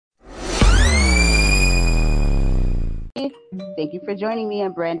Thank you for joining me.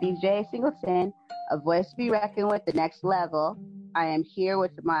 I'm Brandy J. Singleton, a voice to be reckoned with, the next level. I am here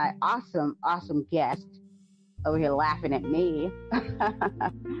with my awesome guest over here laughing at me.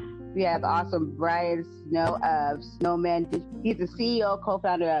 We have awesome Brian Snow of Snowman. He's the CEO,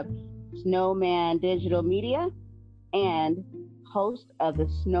 co-founder of Snowman Digital Media, and host of the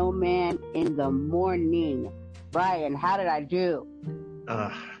Snowman in the Morning. Brian, how did I do?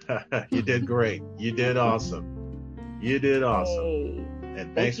 You did great. You did awesome. You did awesome. Hey,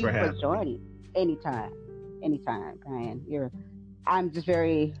 and thanks for having me. Joining. Anytime, Brian. I'm just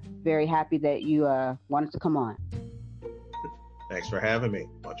very, very happy that you wanted to come on. Thanks for having me.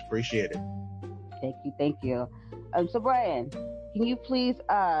 Much appreciated. Thank you. So Brian, can you please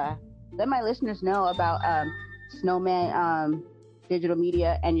let my listeners know about Snowman Digital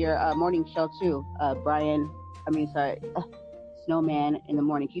Media and your morning show too, Snowman in the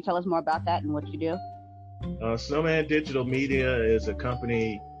Morning. Can you tell us more about that and what you do? Snowman Digital Media is a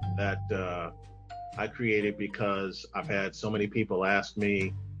company that I created because I've had so many people ask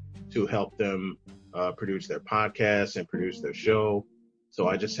me to help them produce their podcast and produce their show. So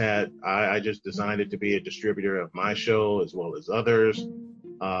I just designed it to be a distributor of my show as well as others.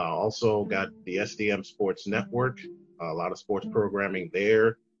 Also got the SDM Sports Network, a lot of sports programming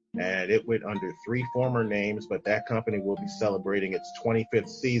there. And it went under 3 former names, but that company will be celebrating its 25th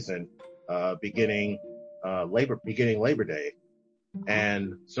season beginning Labor Day.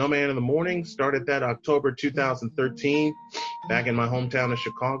 And Snowman in the Morning started that October 2013 back in my hometown of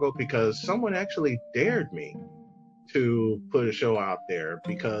Chicago because someone actually dared me to put a show out there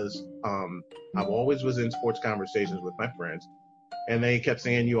because I've always was in sports conversations with my friends and they kept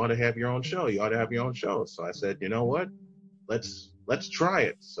saying, you ought to have your own show. You ought to have your own show. So I said, you know what? Let's try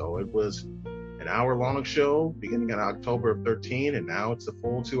it. So it was an hour-long show beginning in October of 13, and now it's a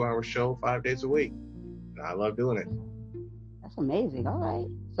full 2-hour show 5 days a week. And I love doing it. That's amazing. All right.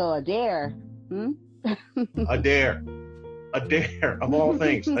 So a dare. A dare of all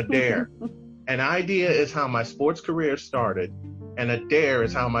things, a dare. An idea is how my sports career started, and a dare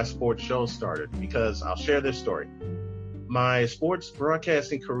is how my sports show started, because I'll share this story. My sports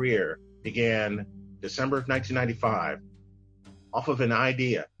broadcasting career began December of 1995 off of an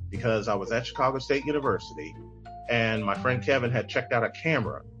idea because I was at Chicago State University and my friend Kevin had checked out a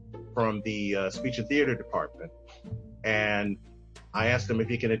camera from the speech and theater department. And I asked him if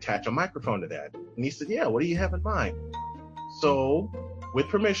he can attach a microphone to that. And he said, yeah, what do you have in mind? So with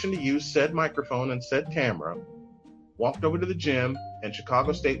permission to use said microphone and said camera, walked over to the gym, and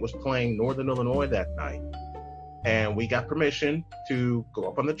Chicago State was playing Northern Illinois that night. And we got permission to go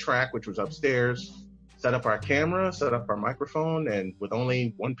up on the track, which was upstairs, set up our camera, set up our microphone, and with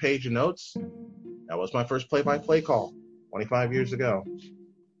only 1 page of notes, that was my first play-by-play call 25 years ago.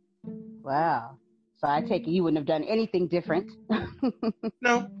 Wow. So I take it you wouldn't have done anything different.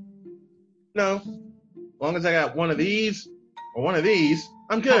 No. As long as I got one of these or one of these,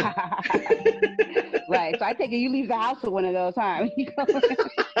 I'm good. Right. So I take it you leave the house with one of those, huh?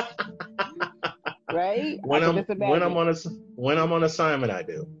 Right? When I'm on assignment, I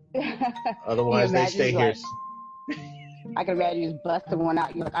do. Otherwise, they stay here. I can imagine you just busting one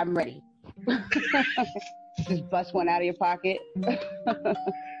out. You're like, I'm ready. Just bust one out of your pocket.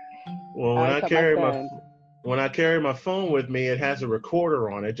 Well, when I carry my phone with me, it has a recorder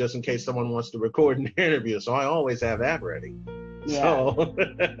on it just in case someone wants to record an interview. So I always have that ready. Yeah. So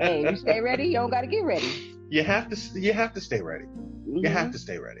hey, you stay ready. You don't got to get ready. You have to stay ready. Mm-hmm. You have to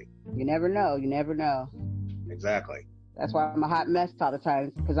stay ready. You never know. Exactly. That's why I'm a hot mess all the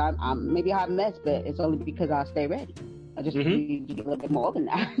time, because I'm maybe a hot mess, but it's only because I'll stay ready. I just need to get a little bit more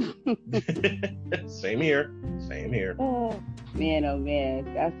organized. Same here. Oh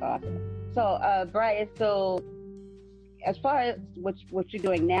man, that's awesome. So, Brian, as far as what you're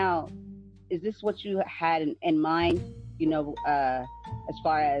doing now, is this what you had in mind? You know, as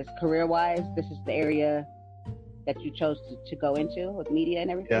far as career-wise, this is the area that you chose to go into with media and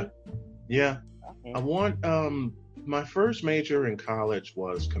everything? Yeah. Okay. I want, my first major in college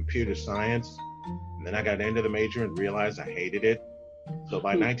was computer science. And then I got into the major and realized I hated it. So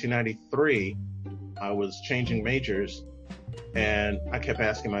by 1993, I was changing majors and I kept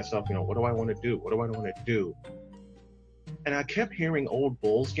asking myself, what do I want to do? What do I want to do? And I kept hearing old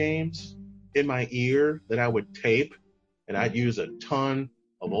Bulls games in my ear that I would tape, and I'd use a ton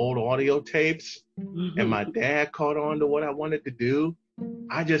of old audio tapes. And my dad caught on to what I wanted to do.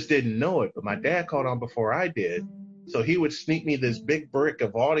 I just didn't know it, but my dad caught on before I did. So he would sneak me this big brick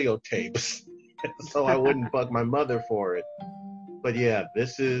of audio tapes so I wouldn't bug my mother for it. But yeah,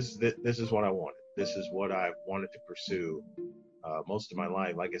 this is what I wanted. This is what I wanted to pursue most of my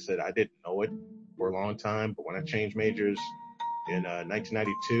life. Like I said, I didn't know it for a long time, but when I changed majors, in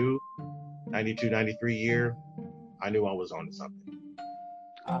 1992, 92, 93 year, I knew I was onto something.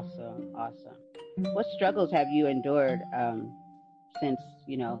 Awesome. What struggles have you endured since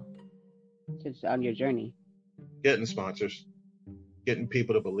on your journey? Getting sponsors, getting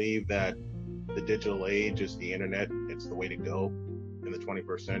people to believe that the digital age is the internet. It's the way to go in the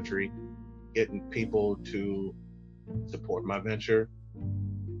 21st century. Getting people to support my venture,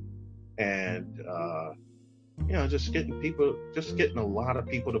 and just getting a lot of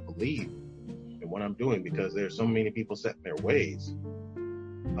people to believe in what I'm doing, because there's so many people set in their ways.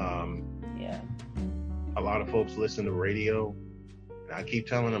 A lot of folks listen to radio, and I keep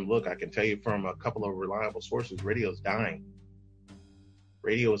telling them, look, I can tell you from a couple of reliable sources, radio's dying.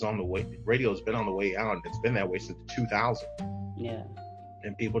 Radio is on the way. Radio's been on the way out, and it's been that way since 2000. Yeah.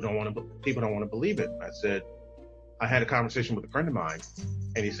 And people don't want to believe it. I had a conversation with a friend of mine,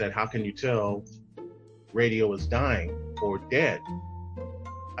 and he said, how can you tell radio is dying or dead?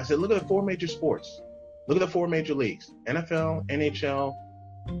 I said, look at the four major sports. Look at the four major leagues: NFL, NHL,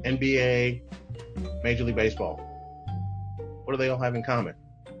 NBA, Major League Baseball. What do they all have in common?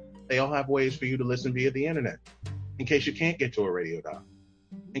 They all have ways for you to listen via the internet, in case you can't get to a radio dial,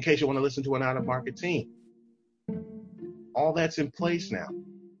 in case you want to listen to an out-of-market team. All that's in place now.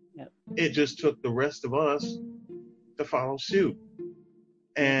 Yep. It just took the rest of us to follow suit.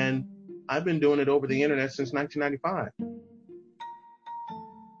 And I've been doing it over the internet since 1995.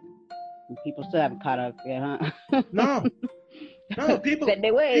 People still haven't caught up yet, huh? No, people set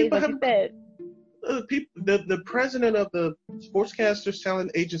their ways, people like you said. The president of the Sportscasters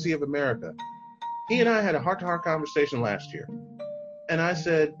Talent Agency of America, he and I had a heart-to-heart conversation last year. And I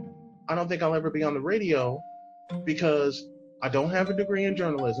said, I don't think I'll ever be on the radio because I don't have a degree in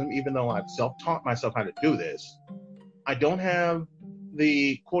journalism, even though I've self-taught myself how to do this. I don't have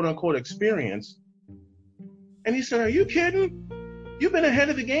the quote-unquote experience. And he said, are you kidding? You've been ahead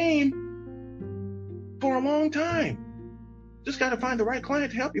of the game for a long time. Just got to find the right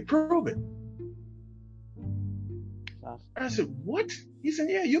client to help you prove it. Awesome. I said, what? He said,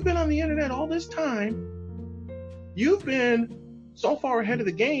 yeah, you've been on the internet all this time. You've been so far ahead of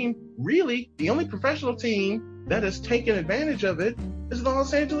the game. Really, the only professional team that has taken advantage of it is the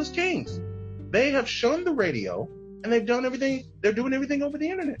Los Angeles Kings. They have shunned the radio, and they've done everything. They're doing everything over the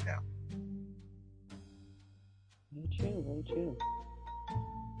internet now. Very true.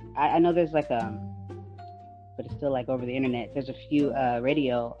 I know there's but it's still like over the internet. There's a few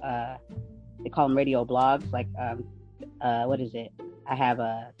radio, they call them radio blogs, what is it? I have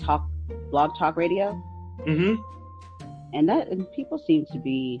a blog talk radio. Mm-hmm. And people seem to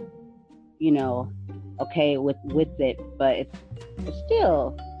be, okay with it, but it's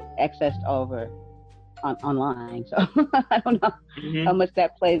still accessed over online. So I don't know how much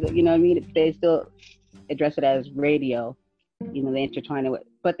that plays. You know what I mean? They still address it as radio. They intertwine it with,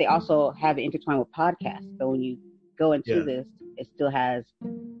 but they also have it intertwined with podcasts. So when you go into this, it still has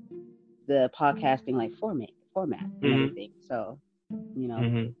the podcasting format and everything. So, you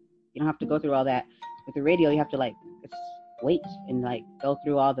don't have to go through all that. With the radio, you have to wait and go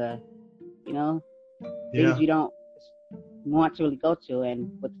through all the, things you don't want to really go to.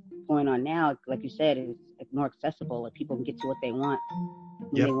 And what's going on now, like you said, is more accessible. Like people can get to what they want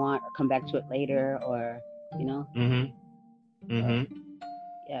when they want, or come back to it later, or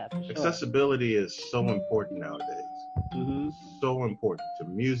yeah, for sure. Accessibility is so important nowadays. So important to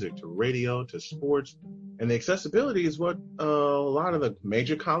music, to radio, to sports. And the accessibility is what a lot of the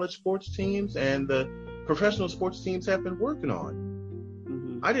major college sports teams and the professional sports teams have been working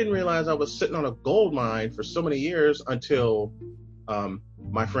on. I didn't realize I was sitting on a gold mine for so many years until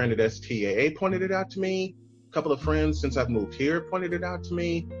my friend at STAA pointed it out to me. A couple of friends since I've moved here pointed it out to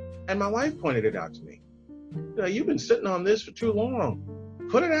me. And my wife pointed it out to me. You've been sitting on this for too long.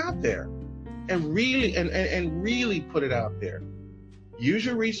 Put it out there, and really, and really put it out there. Use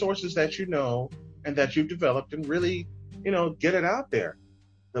your resources that you know and that you've developed, and really, get it out there.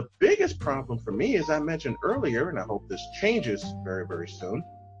 The biggest problem for me, as I mentioned earlier, and I hope this changes very, very soon,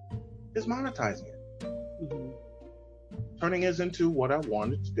 is monetizing it. Turning this into what I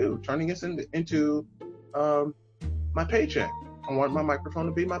wanted to do. Turning this into my paycheck. I want my microphone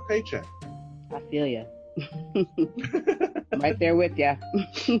to be my paycheck. I feel you. I'm right there with you.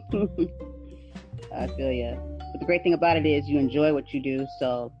 I feel you. But the great thing about it is you enjoy what you do.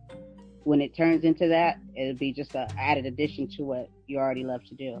 So when it turns into that, it'll be just an added addition to what you already love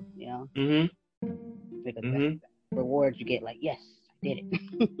to do. Because that rewards you get, yes, I did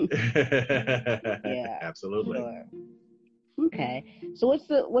it. Yeah, absolutely. Sure. Okay. So what's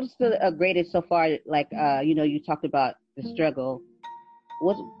the greatest so far? You talked about the struggle.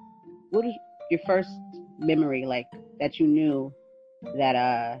 What is your first memory that you knew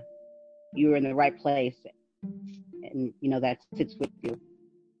that you were in the right place, and that sits with you?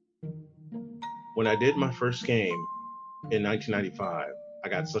 When I did my first game in 1995, I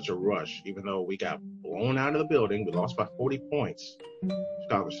got such a rush, even though we got blown out of the building. We lost by 40 points.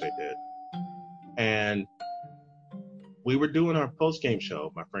 Chicago State did. And we were doing our post-game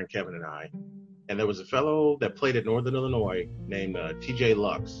show, my friend Kevin and I, and there was a fellow that played at Northern Illinois named TJ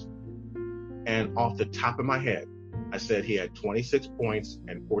Lux. And off the top of my head, I said he had 26 points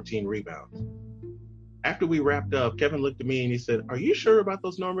and 14 rebounds. After we wrapped up, Kevin looked at me and he said, "Are you sure about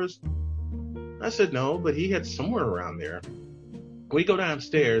those numbers?" I said, "No, but he had somewhere around there." We go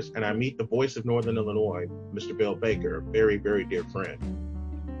downstairs and I meet the voice of Northern Illinois, Mr. Bill Baker, a very, very dear friend.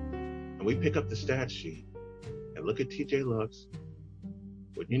 And we pick up the stat sheet and look at TJ Lux.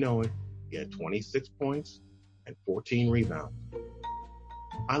 Wouldn't you know it, he had 26 points and 14 rebounds.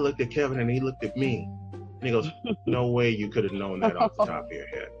 I looked at Kevin and he looked at me and he goes, "No way you could have known that off the top of your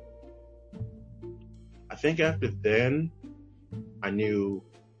head." I think after then, I knew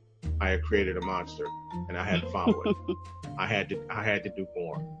I had created a monster and I had to follow it. I had to do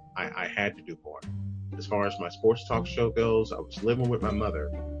more. I had to do more. As far as my sports talk show goes, I was living with my mother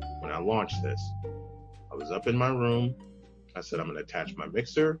when I launched this. I was up in my room. I said, I'm going to attach my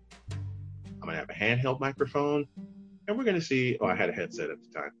mixer. I'm going to have a handheld microphone. And we're going to see, I had a headset at the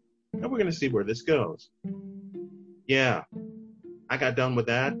time. And we're going to see where this goes. Yeah, I got done with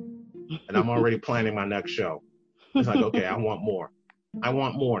that. And I'm already planning my next show. It's like, okay, I want more. I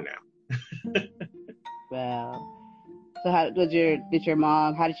want more now. Wow. So how did your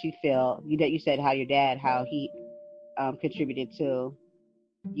mom, how did she feel? You said how your dad, how he contributed to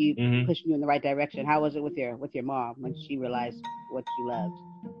you pushing you in the right direction. How was it with your mom when she realized what you loved?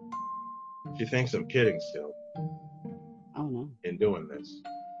 She thinks I'm kidding still. Oh no. In doing this.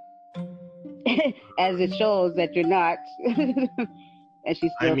 As it shows that you're not. And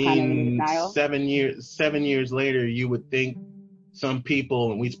she's still kind of in denial. 7 years later, you would think some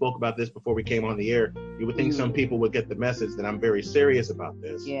people, and we spoke about this before we came on the air, you would think some people would get the message that I'm very serious about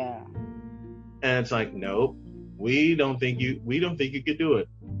this. Yeah. And it's like, nope, we don't think you could do it.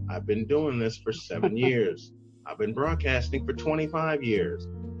 I've been doing this for 7 years. I've been broadcasting for 25 years.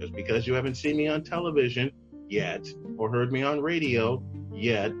 Just because you haven't seen me on television yet or heard me on radio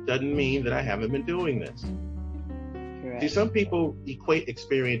yet doesn't mean that I haven't been doing this. Correct. See, some people equate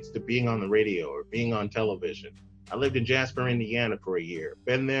experience to being on the radio or being on television. I lived in Jasper, Indiana for a year.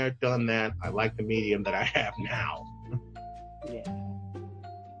 Been there, done that. I like the medium that I have now.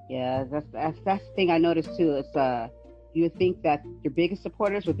 Yeah, that's the thing I noticed too. It's you would think that your biggest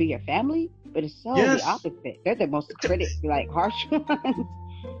supporters would be your family, but it's so the opposite. They're the most harsh ones.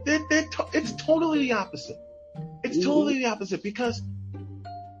 It's totally the opposite. It's totally the opposite because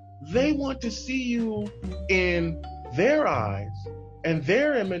they want to see you in their eyes and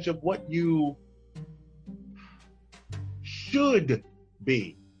their image of what you should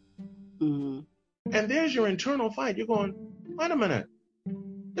be. And there's your internal fight. You're going, wait a minute,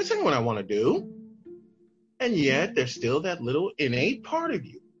 this ain't what I want to do. And yet there's still that little innate part of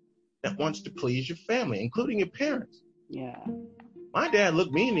you that wants to please your family, including your parents. Yeah. My dad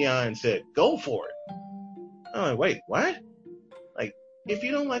looked me in the eye and said, go for it. I'm like, wait, what? Like, if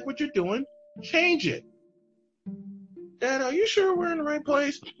you don't like what you're doing, change it. Dad, are you sure we're in the right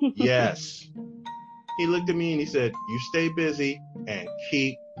place? Yes. He looked at me and he said, you stay busy and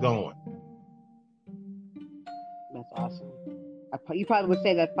keep going. That's awesome. You probably would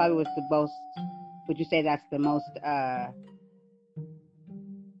say that probably was the most, would you say that's the most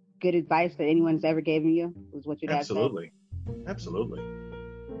good advice that anyone's ever given you? Was what your dad said? Absolutely.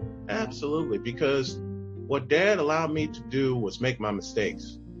 Because what Dad allowed me to do was make my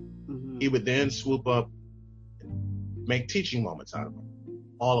mistakes. He would then swoop up and make teaching moments out of them.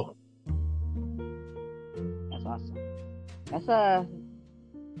 All of them. That's awesome. That's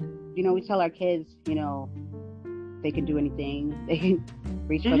we tell our kids, they can do anything. They can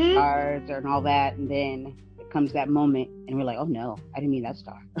reach for stars and all that. And then it comes that moment and we're like, oh no, I didn't mean that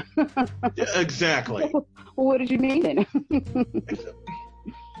star. Yeah, exactly. Well, what did you mean then?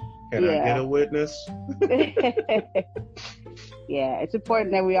 Can I get a witness? Yeah, it's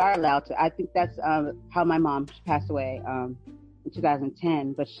important that we are allowed to. I think that's how my mom passed away in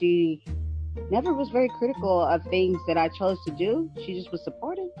 2010, but she never was very critical of things that I chose to do. She just was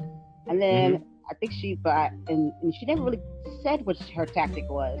supportive. And then I think she never really said what her tactic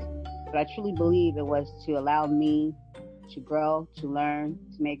was, but I truly believe it was to allow me to grow, to learn,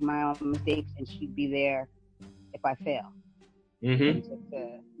 to make my own mistakes, and she'd be there if I fail.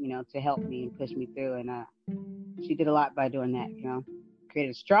 To help me and push me through, and she did a lot by doing that.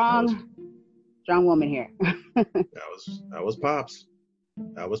 Created a strong woman here. That was Pops.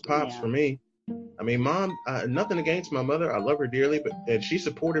 That was Pops Yeah. for me. I mean, Mom, nothing against my mother. I love her dearly, and she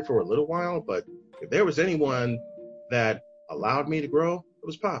supported for a little while. But if there was anyone that allowed me to grow, it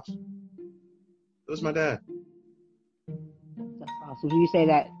was Pops. It was my dad. That's awesome. So you say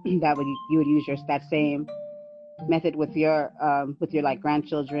that you would use that same method with your like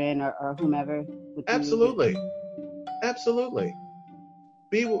grandchildren or whomever? Would you use it? Absolutely, absolutely.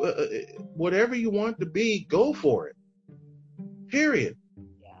 Be whatever you want to be. Go for it. Period.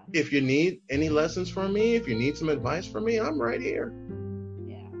 Yeah. If you need any lessons from me, if you need some advice from me, I'm right here.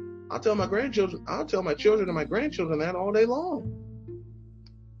 Yeah. I'll tell my grandchildren, I'll tell my children and my grandchildren that all day long.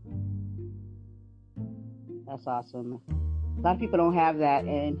 That's awesome. A lot of people don't have that,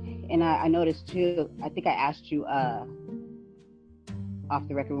 and I noticed too. I think I asked you off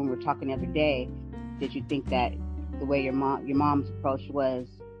the record when we were talking the other day. Did you think that the way your mom's approach was,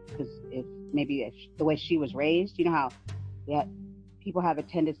 because if the way she was raised, you know how that people have a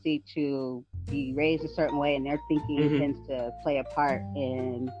tendency to be raised a certain way, and their thinking tends to play a part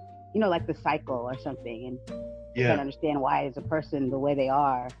in, like the cycle or something, and trying to understand why is a person the way they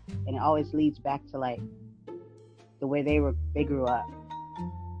are, and it always leads back to like the way they grew up,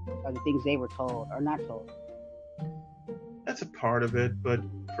 or the things they were told or not told. That's a part of it, but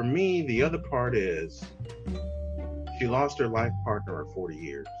for me, the other part is she lost her life partner of 40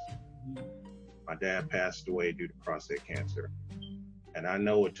 years. My dad passed away due to prostate cancer. And I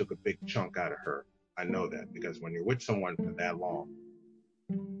know it took a big chunk out of her. I know that because when you're with someone for that long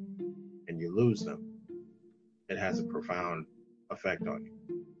and you lose them, it has a profound effect on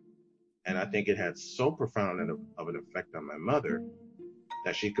you. And I think it had so profound of an effect on my mother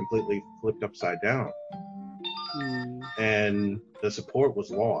that she completely flipped upside down. And the support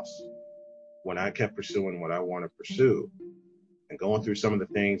was lost when I kept pursuing what I want to pursue and going through some of the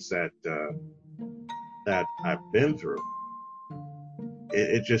things that I've been through.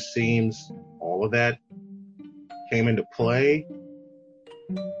 It just seems all of that came into play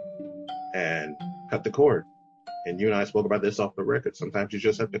and cut the cord. And you and I spoke about this off the record. Sometimes you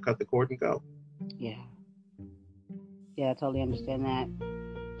just have to cut the cord and go. Yeah. Yeah, I totally understand that.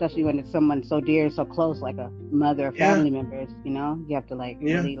 Especially when it's someone so dear, so close, like a mother or family members, you have to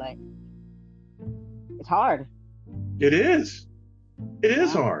really it's hard. It is. It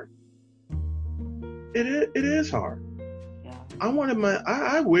is hard. It is hard. Yeah. I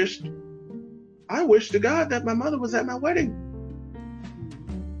wished to God that my mother was at my wedding.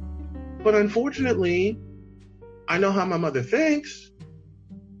 But unfortunately, I know how my mother thinks.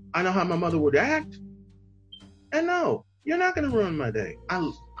 I know how my mother would act. And no, you're not going to ruin my day.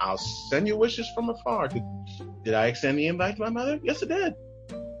 I'll send you wishes from afar. Did I extend the invite to my mother? Yes, I did.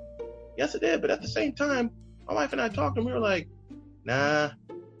 Yes, I did. But at the same time, my wife and I talked and we were like, nah,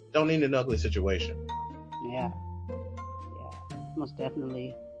 don't need an ugly situation. Yeah. Most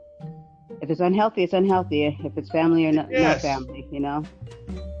definitely. If it's unhealthy, it's unhealthy. If it's family or no family, I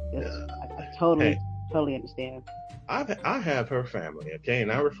totally understand. I have her family, okay,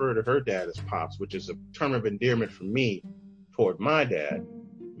 and I refer to her dad as Pops, which is a term of endearment for me toward my dad.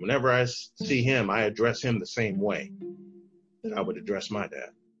 Whenever I see him, I address him the same way that I would address my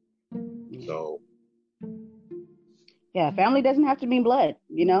dad. So. Yeah, family doesn't have to mean blood,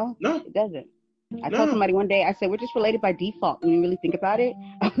 No, it doesn't. I told somebody one day, I said, we're just related by default. When you really think about it,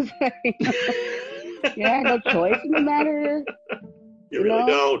 I was like, I had no choice in the matter. You really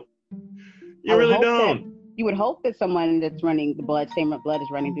don't. You really don't. You would hope that someone that's running the blood, same blood is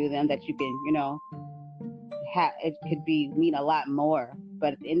running through them, that you can, it could mean a lot more.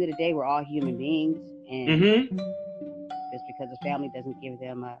 But at the end of the day, we're all human beings, and just because the family doesn't give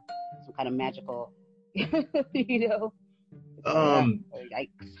them some kind of magical, Yikes.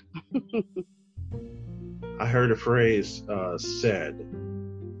 I heard a phrase said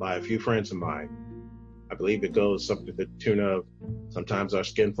by a few friends of mine. I believe it goes something to the tune of, sometimes our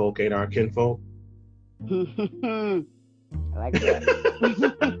skin folk ain't our kinfolk. I like that.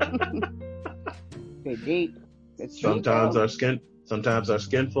 Good deep. Sometimes our skin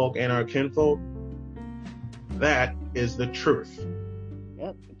folk ain't our kinfolk. That is the truth.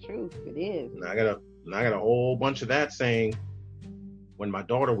 Yep, the truth. It is. And I got a whole bunch of that saying when my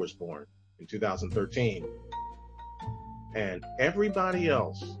daughter was born in 2013. And everybody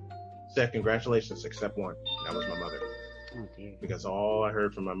else said congratulations except one. And that was my mother. Oh, dear. Because all I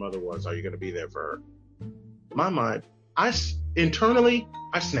heard from my mother was, are you going to be there for her? My mind, internally,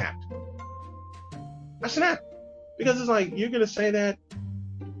 I snapped. Because it's like, you're going to say that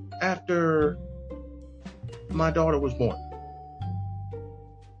after my daughter was born.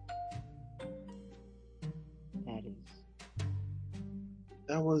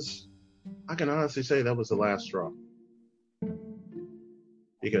 I can honestly say that was the last straw.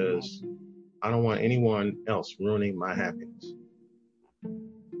 because I don't want anyone else ruining my happiness.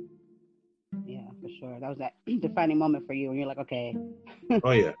 Yeah, for sure. That was that defining moment for you, and you're like, okay.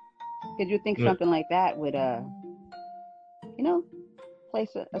 Oh yeah. Could you think something like that would,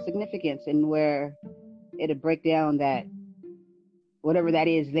 place a significance in where it'd break down that whatever that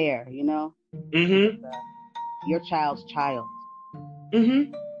is there, Mm-hmm. Your child's child.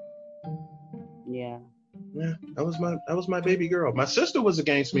 Mm-hmm. Yeah. Yeah, that was my baby girl. My sister was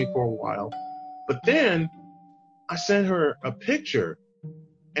against me for a while, but then I sent her a picture,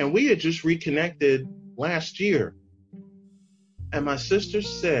 and we had just reconnected last year. And my sister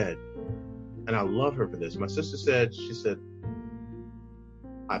said, and I love her for this. My sister said, she said,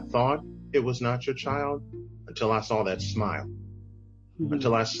 I thought it was not your child until I saw that smile,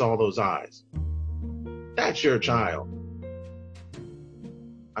 until I saw those eyes. That's your child.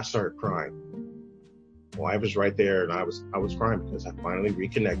 I started crying. Well, I was right there, and I was crying because I finally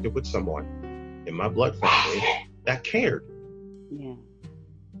reconnected with someone in my blood family that cared. Yeah.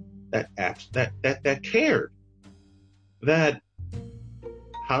 That cared. That,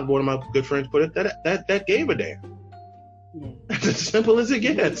 how one of my good friends put it, that gave a damn. Yeah. It's as simple as it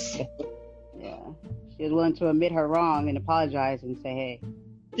gets. Yeah. She was willing to admit her wrong and apologize and say, hey.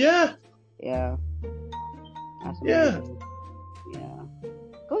 Yeah. Yeah. That's amazing. Yeah.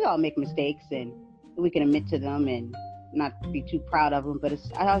 We all make mistakes, and we can admit to them and not be too proud of them. But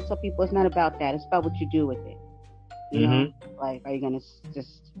I always tell people it's not about that. It's about what you do with it. You know, like, are you gonna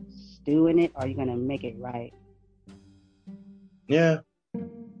just stew in it, or are you gonna make it right? Yeah.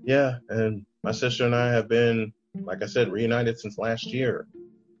 And my sister and I have been, like I said, reunited since last year.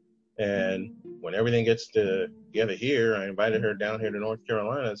 And when everything gets together here, I invited her down here to North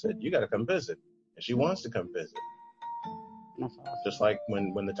Carolina and said, you got to come visit. And she wants to come visit. That's awesome. Just like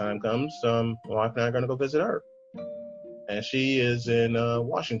when the time comes, my wife and I are going to go visit her. And she is in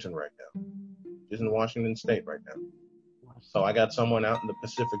Washington right now. She's in Washington State right now. So I got someone out in the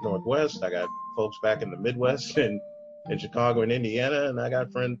Pacific Northwest. I got folks back in the Midwest and in Chicago and Indiana, and I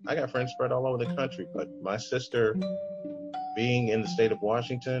got friends spread all over the country. But my sister, being in the state of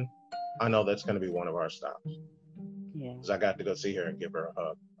Washington, I know that's going to be one of our stops. Yeah. Because I got to go see her and give her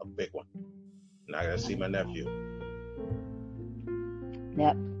a big one. And I got to see my nephew.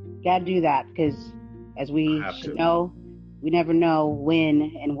 Yep. Got to do that, because as we know, we never know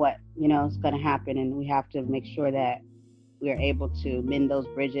when and what, is going to happen. And we have to make sure that we are able to mend those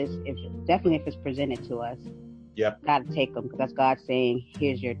bridges, if it's presented to us. Yep. Got to take them, because that's God saying,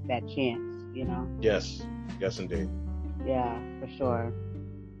 here's that chance, Yes indeed. Yeah, for sure.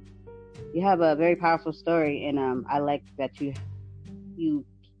 You have a very powerful story, and I like that you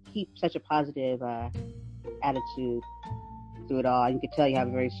keep such a positive attitude through it all. You can tell you have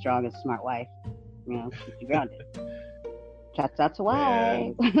a very strong and smart wife. Keep you grounded. Shouts out to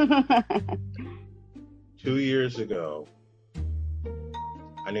wife. 2 years ago,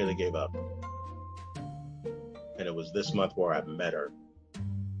 I nearly gave up. And it was this month where I met her.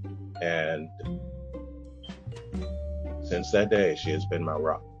 And since that day, she has been my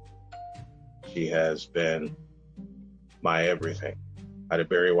rock. She has been my everything. How did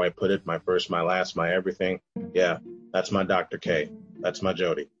Barry White put it? My first, my last, my everything. Yeah, that's my Dr. K. That's my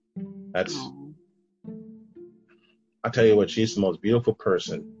Jody. I tell you what, she's the most beautiful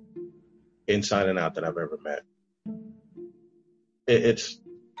person inside and out that I've ever met.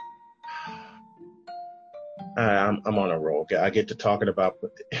 I'm on a roll. Okay? I get to talking about.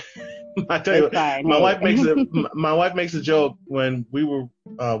 I tell you, my wife makes a joke when we were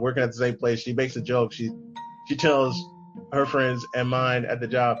working at the same place. She makes a joke. She tells her friends and mine at the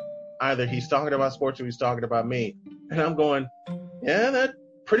job, either he's talking about sports or he's talking about me. And I'm going, yeah, that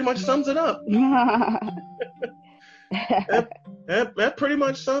pretty much sums it up. that pretty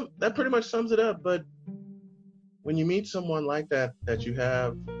much sums it up. But when you meet someone like that you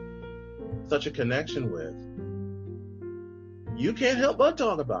have such a connection with, you can't help but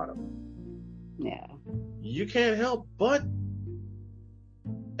talk about them. Yeah. You can't help but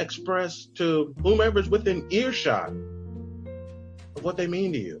express to whomever's within earshot of what they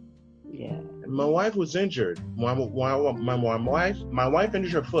mean to you. Yeah. And my wife was injured. My wife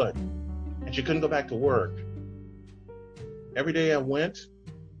injured her foot, and she couldn't go back to work. Every day I went,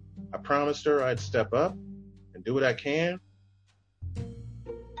 I promised her I'd step up and do what I can.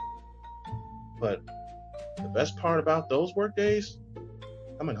 But the best part about those work days,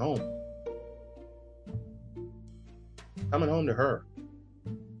 coming home to her.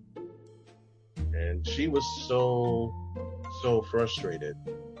 And she was so frustrated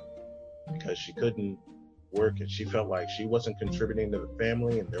because she couldn't work, and she felt like she wasn't contributing to the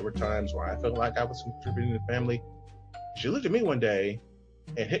family. And there were times where I felt like I was contributing to the family. She looked at me one day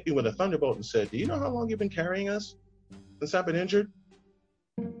and hit me with a thunderbolt and said, "Do you know how long you've been carrying us since I've been injured?"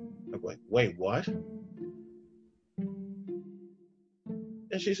 I'm like, "Wait, what?"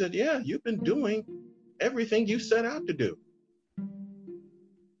 And she said, "Yeah, you've been doing everything you set out to do."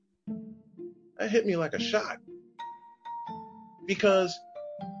 That hit me like a shot, because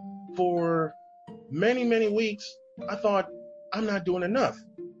for many, many weeks, I thought, I'm not doing enough.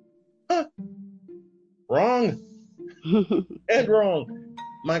 Huh. Wrong. And wrong.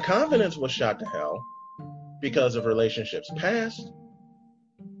 My confidence was shot to hell because of relationships past.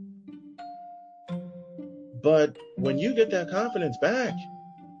 But when you get that confidence back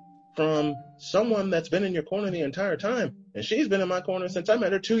from someone that's been in your corner the entire time, and she's been in my corner since I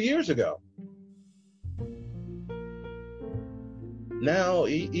met her 2 years ago. Now,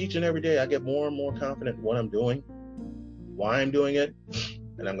 each and every day, I get more and more confident in what I'm doing, why I'm doing it,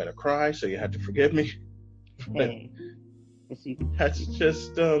 and I'm going to cry, so you have to forgive me. Hey, that's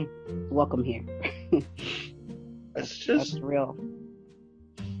just welcome here. That's real.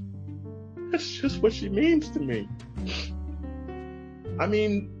 That's just what she means to me. I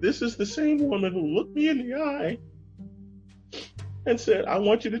mean, this is the same woman who looked me in the eye and said, "I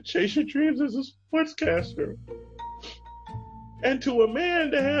want you to chase your dreams as a sportscaster." And to a man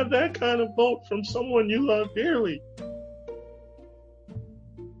to have that kind of vote from someone you love dearly,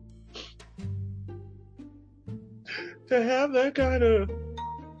 to have that kind of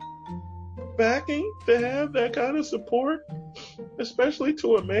backing, to have that kind of support, especially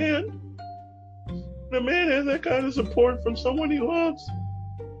to a man. The man has that kind of support from someone he loves.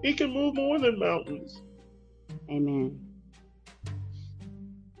 He can move more than mountains. Amen.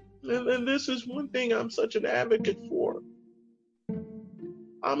 And this is one thing I'm such an advocate for.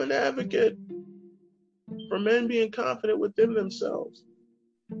 I'm an advocate for men being confident within themselves.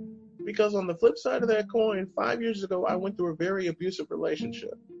 Because on the flip side of that coin, 5 years ago, I went through a very abusive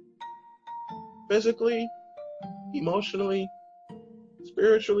relationship. Physically, emotionally,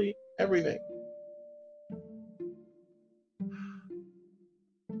 spiritually, everything.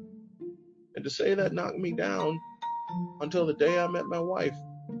 And to say that knocked me down until the day I met my wife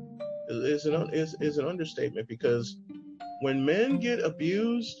is an understatement, because when men get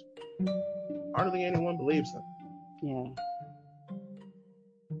abused, hardly anyone believes them. Yeah.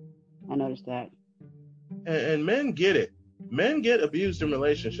 I noticed that. And men get it. Men get abused in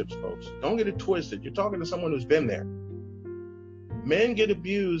relationships, folks. Don't get it twisted. You're talking to someone who's been there. Men get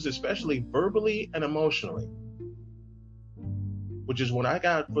abused, especially verbally and emotionally, which is what I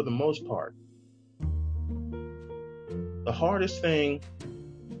got for the most part. The hardest thing,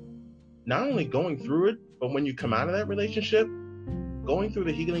 not only going through it, but when you come out of that relationship, going through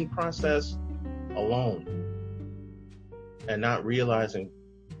the healing process alone and not realizing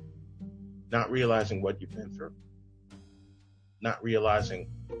what you've been through, not realizing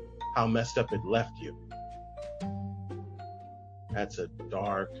how messed up it left you. That's a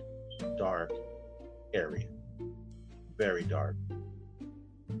dark, dark area. Very dark.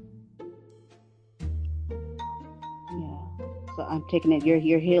 Yeah. So I'm taking it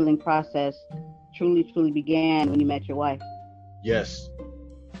your healing process truly began when you met your wife. Yes.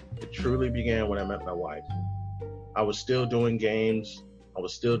 It truly began when I met my wife. I was still doing games. I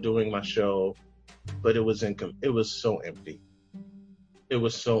was still doing my show, but it was so empty. It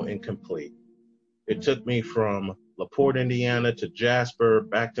was so incomplete. It took me from LaPorte, Indiana to Jasper,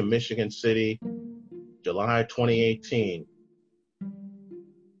 back to Michigan City, July 2018.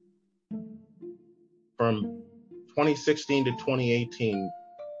 From 2016 to 2018,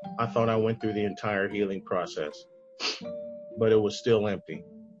 I thought I went through the entire healing process, but it was still empty.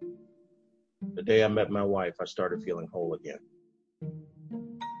 The day I met my wife, I started feeling whole again.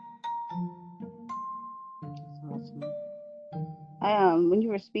 Awesome. When you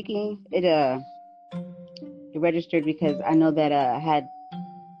were speaking, it registered because I know that I had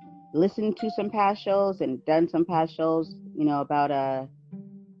listened to some past shows and done some past shows, about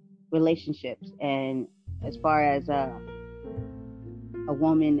relationships, and as far as a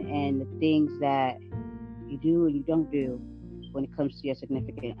woman and the things that you do and you don't do when it comes to your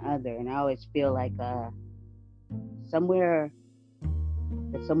significant other. And I always feel like somewhere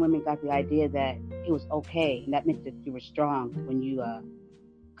that some women got the idea that it was okay, and that meant that you were strong when you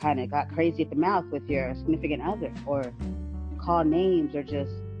kind of got crazy at the mouth with your significant other, or call names, or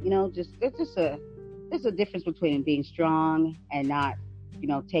just there's a difference between being strong and not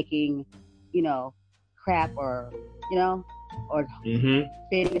taking crap, or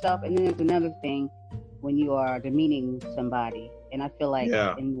fitting yourself. And then there's another thing when you are demeaning somebody. And I feel like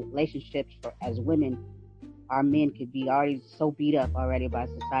in relationships as women, our men could be already so beat up already by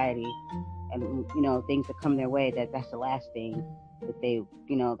society and things that come their way, that's the last thing that they,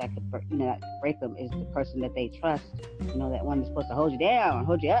 that could, that could break them is the person that they trust. That one that's supposed to hold you down,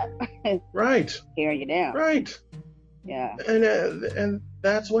 hold you up, Right. carrying you down. Right. Yeah. And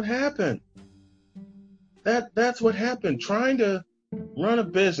that's what happened. That's what happened. Trying to run a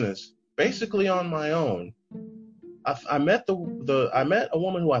business basically on my own. I met I met a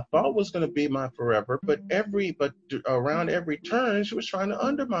woman who I thought was going to be my forever, but around every turn she was trying to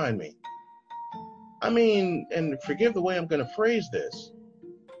undermine me. I mean, and forgive the way I'm going to phrase this.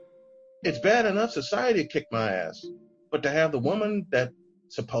 It's bad enough society kicked my ass, but to have the woman that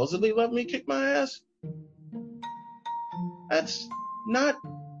supposedly loved me kick my ass, that's not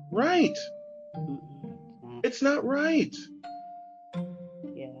right. It's not right.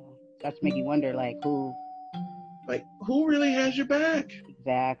 Yeah, that's to make you wonder, who really has your back?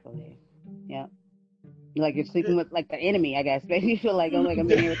 Exactly. Yeah. You're sleeping with the enemy, I guess. Maybe you feel like, I'm in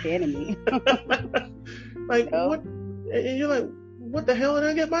here with the enemy. What? And you're like, what the hell did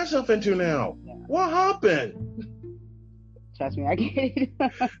I get myself into now? Yeah. What happened? Trust me, I get it.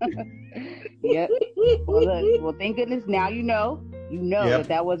 Yep. Well, thank goodness now you know yep.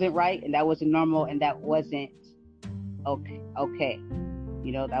 that wasn't right, and that wasn't normal, and that wasn't okay.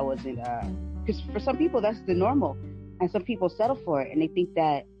 That wasn't because for some people that's the normal, and some people settle for it, and they think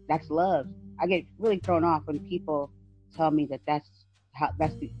that that's love. I get really thrown off when people tell me that I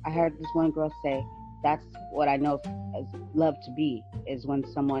heard this one girl say, that's what I know as love to be, is when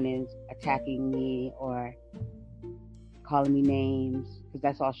someone is attacking me or calling me names, because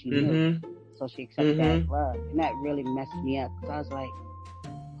that's all she knew. So she accepted that as love, and that really messed me up, because I was like,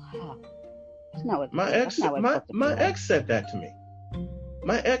 wow, that's not what my ex said that to me.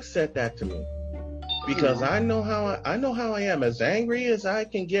 My ex said that to me because I know how I am. As angry as I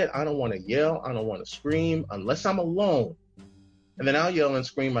can get, I don't want to yell, I don't want to scream unless I'm alone, and then I'll yell and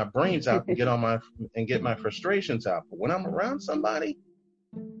scream my brains out and get my frustrations out. But when I'm around somebody,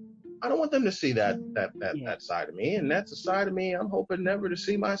 I don't want them to see that side of me, and that's a side of me I'm hoping never to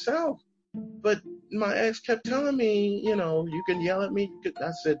see myself. But my ex kept telling me, you can yell at me.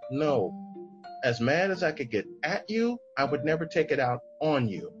 I said, no. As mad as I could get at you, I would never take it out on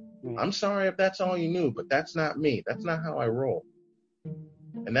you. I'm sorry if that's all you knew, but that's not me. That's not how I roll.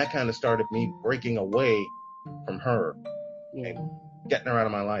 And that kind of started me breaking away from her and getting her out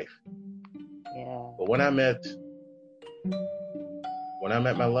of my life. Yeah. But when I met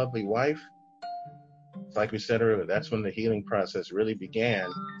my lovely wife, it's like we said earlier, that's when the healing process really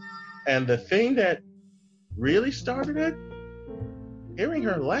began. And the thing that really started it, hearing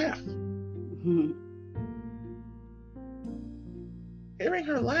her laugh. Hearing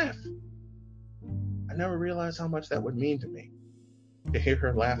her laugh. I never realized how much that would mean to me, to hear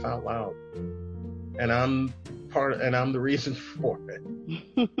her laugh out loud. And I'm the reason for it.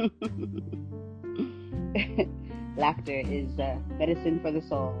 Laughter is medicine for the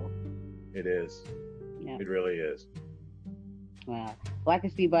soul. It is. Yeah. It really is. Wow. Well, I can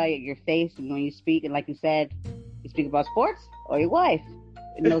see by your face and when you speak, and like you said, you speak about sports or your wife.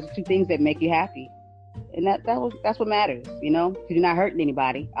 And those are two things that make you happy. And that's what matters, If you're not hurting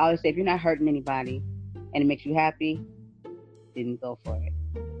anybody. I always say, if you're not hurting anybody and it makes you happy, then go for it.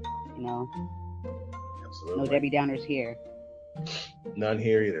 Absolutely. No Debbie Downers here. None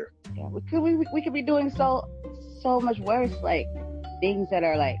here either. Yeah, we could be doing so much worse, things that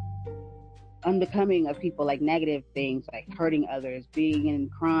are unbecoming of people, negative things, hurting others, being in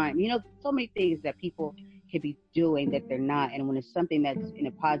crime. So many things that people could be doing that they're not. And when it's something that's in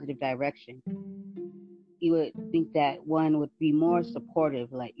a positive direction, you would think that one would be more supportive,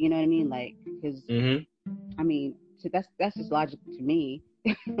 you know what I mean? Because, I mean, so that's just logical to me.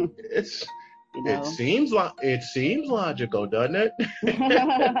 It seems logical, doesn't it?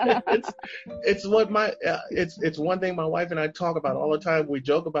 it's one thing my wife and I talk about all the time. We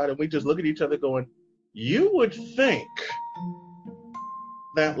joke about it. We just look at each other going, you would think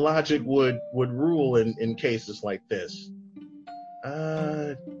that logic would rule in cases like this.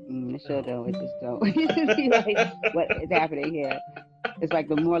 It sure don't. It just don't. What is happening here? It's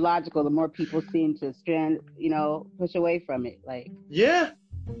the more logical, the more people seem to push away from it. Yeah.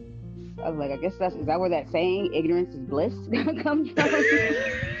 I was like, I guess is that where that saying, ignorance is bliss, comes from?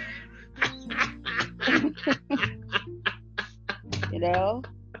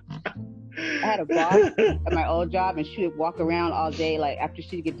 I had a boss at my old job, and she would walk around all day, after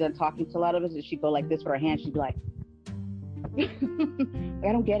she'd get done talking to a lot of us, and she'd go like this with her hand. She'd be like, I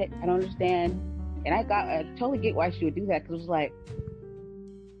don't get it. I don't understand. And I totally get why she would do that, because it was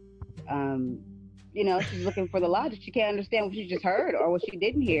she's looking for the logic. She can't understand what she just heard or what she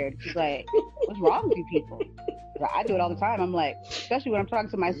didn't hear. She's like, what's wrong with you people? I do it all the time. I'm like, especially when I'm talking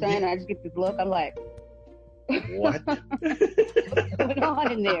to my son and I just get this look, I'm like, What? What's going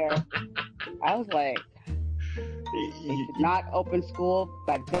on in there? I was like, they should not open school,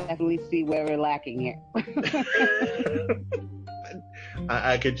 but I definitely see where we're lacking here.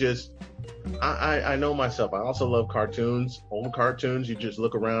 I could just, I know myself. I also love cartoons, old cartoons. You just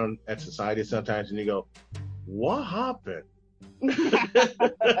look around at society sometimes and you go, what happened? You're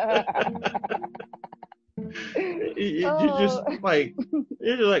just like,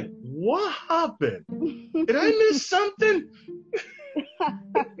 what happened? Did I miss something?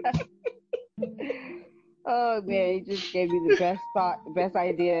 Oh man, he just gave me the best thought, the best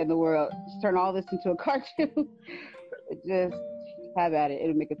idea in the world. Just turn all this into a cartoon. Just have at it.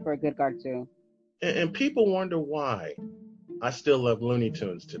 It'll make it for a good cartoon. And people wonder why I still love Looney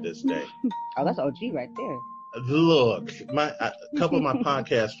Tunes to this day. Oh, that's OG right there. Look, a couple of my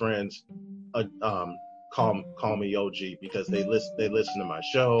podcast friends call me OG because they listen to my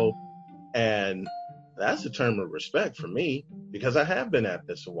show, and that's a term of respect for me because I have been at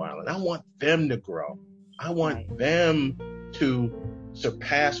this a while, and I want them to grow. I want them to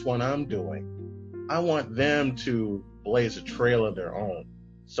surpass what I'm doing. I want them to blaze a trail of their own.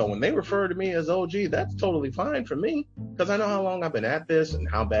 So when they refer to me as OG, that's totally fine for me because I know how long I've been at this and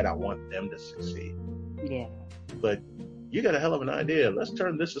how bad I want them to succeed. Yeah. But you got a hell of an idea. Let's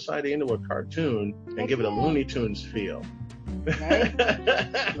turn this society into a cartoon and give it a Looney Tunes feel. Right?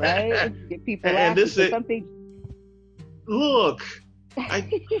 Right? Get people and laughing. This is something. Look,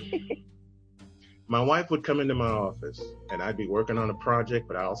 my wife would come into my office and I'd be working on a project,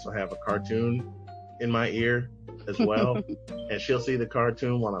 but I also have a cartoon in my ear as well. And she'll see the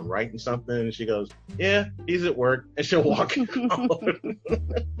cartoon while I'm writing something and she goes, yeah, he's at work, and she'll walk out.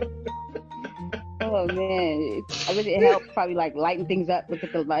 Oh man, it helps probably like lighten things up, look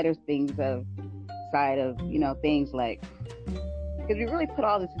at the lighter things of side of, things like, because we really put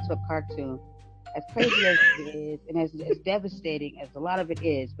all this into a cartoon, as crazy as it is and as devastating as a lot of it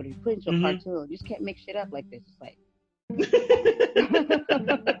is, but if you put it into a cartoon, you just can't make shit up like this. It's like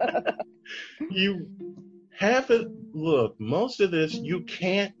you have to look, most of this you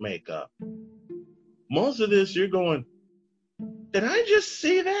can't make up. Most of this you're going, did I just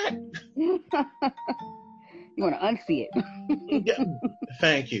see that? You want to unsee it. Yeah,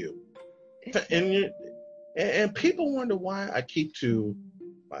 thank you. And people wonder why I keep to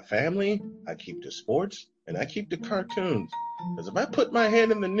my family, I keep to sports, and I keep to cartoons. Because if I put my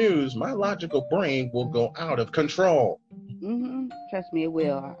head in the news, my logical brain will go out of control. Trust me, it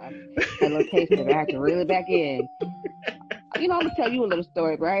will. I had a little taste of it. I had to reel it back in. I'm going to tell you a little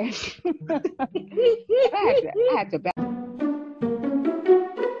story, right? I had to back.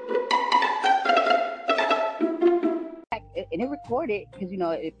 And it recorded because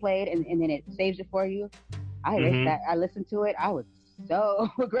it played and then it saves it for you. I erased that. I listened to it. I was so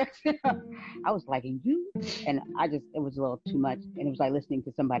aggressive. I was liking you, and it was a little too much, and it was like listening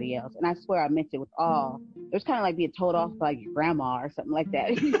to somebody else. And I swear I meant it with all. It was kind of like being told off by your grandma or something like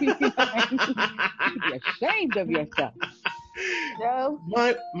that. You should be ashamed of yourself.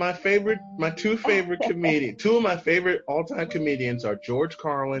 My two favorite comedians, two of my favorite all-time comedians are George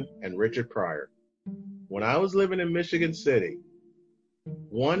Carlin and Richard Pryor. When I was living in Michigan City,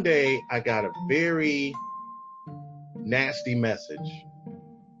 one day I got a very nasty message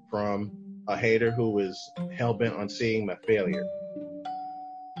from a hater who was hell-bent on seeing my failure.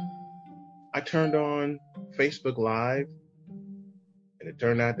 I turned on Facebook Live, and it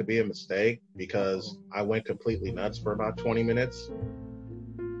turned out to be a mistake because I went completely nuts for about 20 minutes.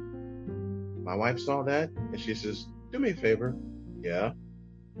 My wife saw that, and she says, do me a favor. Yeah,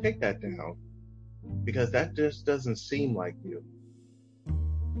 take that down. Because that just doesn't seem like you.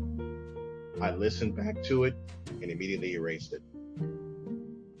 I listened back to it and immediately erased it.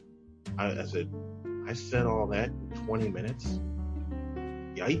 I said all that in 20 minutes?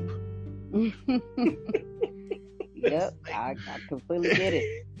 Yipe. Yep, I completely get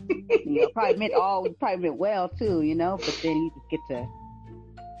it. Probably meant well too, but then you just get to,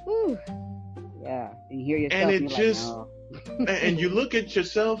 yeah, and you hear yourself and and you're just, like, no. And you look at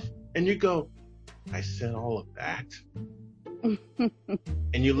yourself and you go, I said all of that?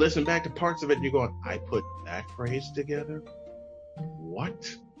 And you listen back to parts of it and you're going, I put that phrase together?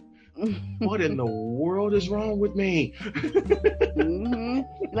 What? What in the world is wrong with me?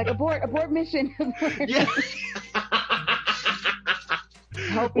 Like abort mission. Yeah.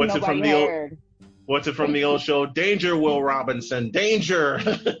 What's it from the old show? Danger, Will Robinson, danger.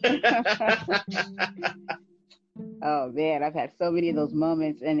 Oh man, I've had so many of those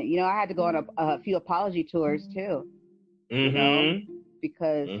moments, and I had to go on a few apology tours too.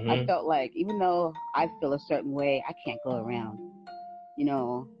 Because I felt like even though I feel a certain way, I can't go around,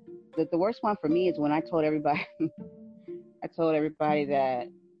 the worst one for me is when I told everybody, that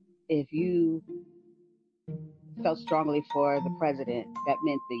if you felt strongly for the president, that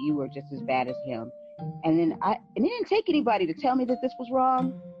meant that you were just as bad as him. And then it didn't take anybody to tell me that this was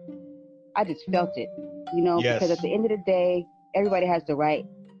wrong. I just felt it, Yes. because at the end of the day, everybody has the right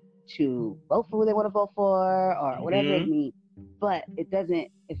to vote for who they want to vote for or whatever it means. But it doesn't,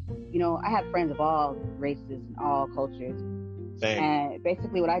 I have friends of all races and all cultures. Same. And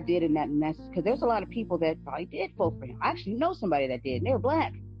basically what I did in that mess, because there's a lot of people that probably did vote for him. I actually know somebody that did, and they were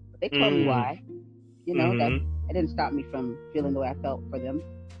black. But they told me why. That didn't stop me from feeling the way I felt for them.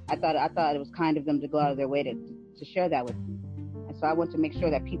 I thought it was kind of them to go out of their way to share that with me. And so I wanted to make sure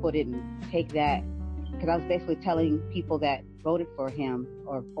that people didn't take that, because I was basically telling people that voted for him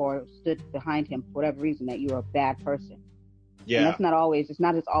or stood behind him for whatever reason that you're a bad person. Yeah. And it's not always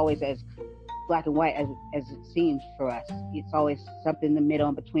as black and white as it seems for us. It's always something in the middle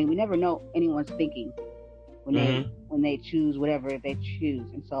in between. We never know anyone's thinking when they choose whatever they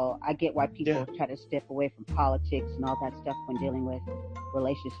choose. And so I get why people try to step away from politics and all that stuff when dealing with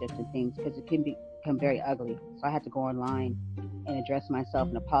relationships and things, because it can become very ugly. So I had to go online and address myself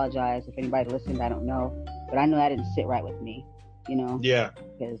and apologize. If anybody listened, I don't know, but I know that didn't sit right with me, Yeah.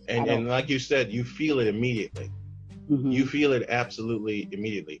 And like you said, you feel it immediately. Mm-hmm. You feel it absolutely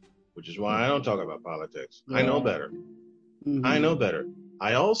immediately, which is why I don't talk about politics. Yeah. I know better. Mm-hmm. I know better.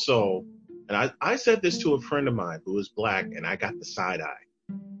 I also, and I said this to a friend of mine who is black, and I got the side eye.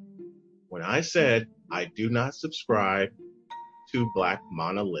 When I said, I do not subscribe to black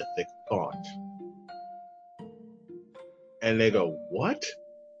monolithic thought. And they go, what?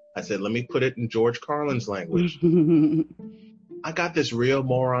 I said, let me put it in George Carlin's language. I got this real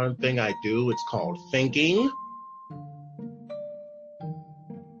moron thing I do. It's called thinking.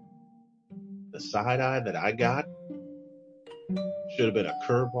 The side eye that I got should have been a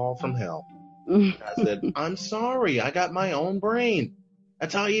curveball from hell. I said, I'm sorry, I got my own brain.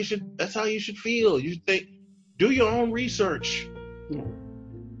 That's how you should feel. You should think, do your own research. Yeah.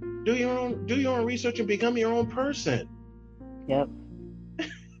 Do your own research and become your own person. Yep.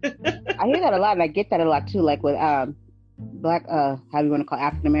 I hear that a lot, and I get that a lot too, like with black, how do you want to call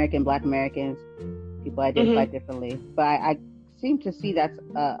African American, Black Americans, people identify differently. But I seem to see that's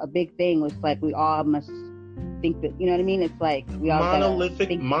a big thing. It's like we all must think that, you know what I mean? It's like we all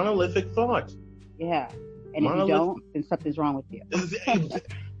monolithic thought. Yeah. And if you don't, then something's wrong with you.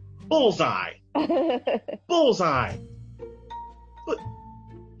 Bullseye. Bullseye. But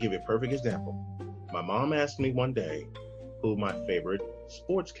give you a perfect example. My mom asked me one day who my favorite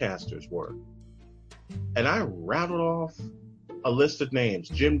sportscasters were. And I rattled off a list of names: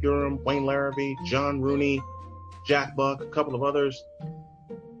 Jim Durham, Wayne Larrabee, John Rooney, Jack Buck, a couple of others.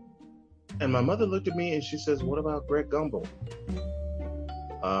 And my mother looked at me and she says, what about Greg Gumbel?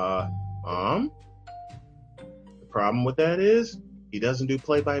 Mom? The problem with that is he doesn't do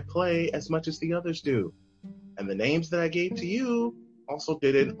play-by-play as much as the others do. And the names that I gave to you also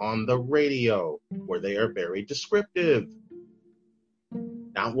did it on the radio, where they are very descriptive.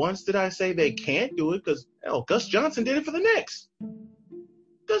 Not once did I say they can't do it, because, Gus Johnson did it for the Knicks.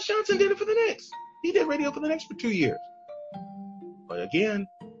 Gus Johnson did it for the Knicks. He did radio for the Knicks for 2 years. But again,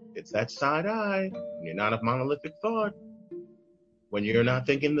 it's that side eye. When you're not of monolithic thought, when you're not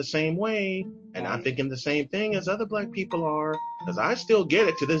thinking the same way and not thinking the same thing as other black people are, because I still get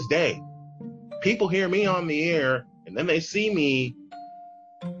it to this day. People hear me on the air and then they see me.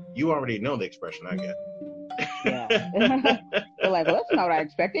 You already know the expression I get. Yeah. They're like, well, that's not what I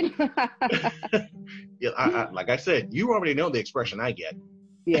expected. Yeah, like I said, you already know the expression I get.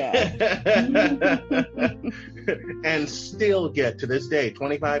 Yeah. And still get to this day,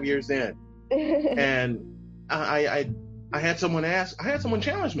 25 years in. And I had someone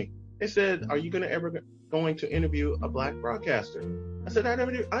challenge me. They said, are you going to interview a black broadcaster? I said, I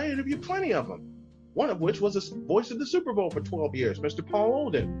interviewed plenty of them. One of which was a voice of the Super Bowl for 12 years, Mr. Paul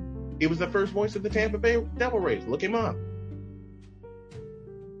Olden. He was the first voice of the Tampa Bay Devil Rays. Look him up.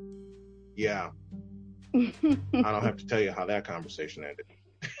 Yeah. I don't have to tell you how that conversation ended.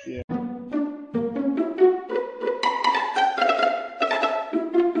 Yeah.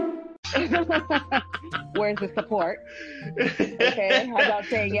 Where's the support? Okay, how about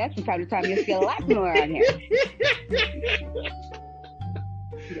saying yes from time to time? You feel a lot more around here.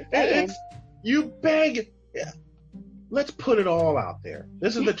 You beg. Yeah. Let's put it all out there.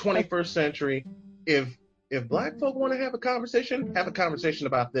 This is the 21st century. If black folk want to have a conversation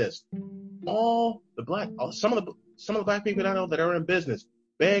about this. Some of the black people I know that are in business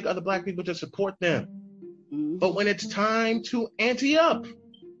beg other black people to support them. Mm-hmm. But when it's time to ante up,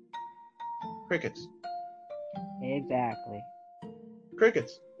 crickets. Exactly.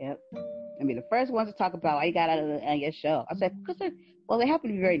 Crickets. Yep. I mean, the first ones to talk about why you got out of your show. I said, because they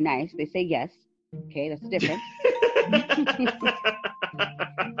happen to be very nice. They say yes. Okay, that's different. That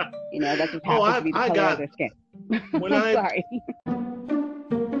just happens to be the color of their skin. I'm sorry.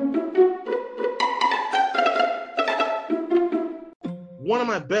 One of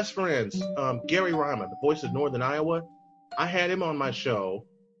my best friends, Gary Ryman, the voice of Northern Iowa, I had him on my show,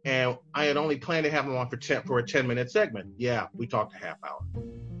 and I had only planned to have him on for a 10-minute segment. Yeah, we talked a half hour.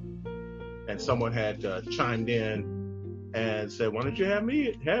 And someone had chimed in and said, why don't you have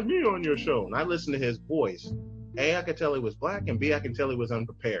me on your show? And I listened to his voice. A, I could tell he was black, and B, I could tell he was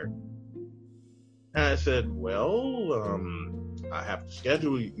unprepared. And I said, well, I have to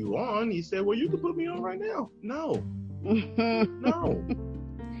schedule you on. He said, well, you can put me on right now. No. No.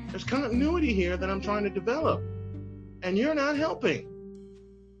 There's continuity here that I'm trying to develop, and you're not helping.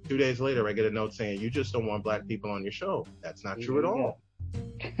 2 days later, I get a note saying, you just don't want black people on your show. That's not true at all.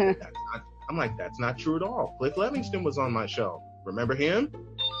 I'm like, that's not true at all. Cliff Levingston was on my show. Remember him?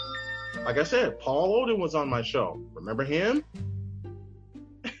 Like I said, Paul Odin was on my show. Remember him?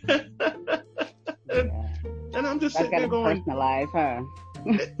 And I'm just sitting there going, personalize, huh?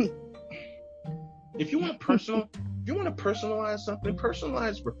 If you want to personalize something,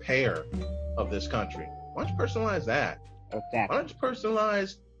 personalize repair of this country. Why don't you personalize that? Exactly. Why don't you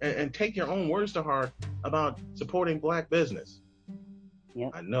personalize and take your own words to heart about supporting black business?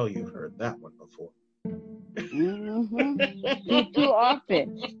 Yep. I know you've heard that one before. Mm-hmm. Too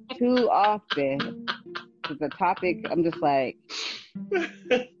often. It's a topic, I'm just like,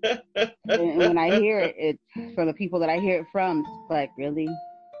 and when I hear it from the people that I hear it from, it's like, really?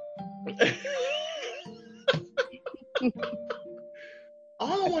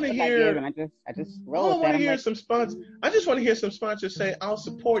 All I want to hear, I just roll with that. I just want to hear some sponsors say, I'll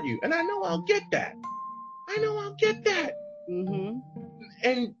support you. And I know I'll get that. Mm-hmm.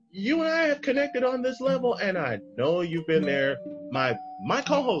 And you and I have connected on this level, and I know you've been there. My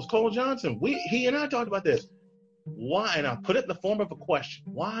co-host, Cole Johnson, he and I talked about this. Why? And I put it in the form of a question.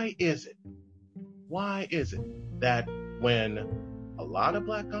 Why is it that when a lot of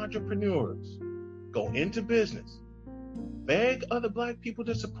black entrepreneurs go into business, beg other black people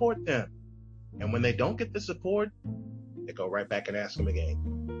to support them, and when they don't get the support, they go right back and ask them again?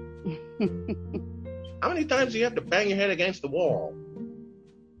 How many times do you have to bang your head against the wall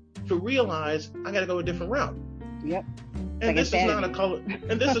to realize I got to go a different route? Yep. And this is not a color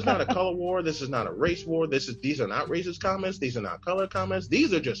war. This is not a race war. These are not racist comments. These are not color comments.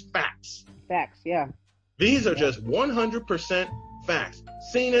 These are just facts. Facts, yeah. These are just 100% facts.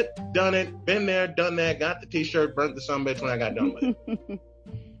 Seen it, done it, been there, done that, got the t-shirt, burnt the sumbitch when I got done with it.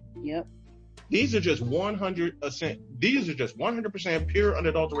 Yep. These are just 100% pure,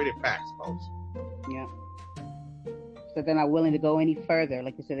 unadulterated facts, folks. Yeah. So they're not willing to go any further.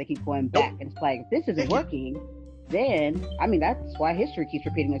 Like you said, they keep going back. And it's like, if this isn't working, then, I mean, that's why history keeps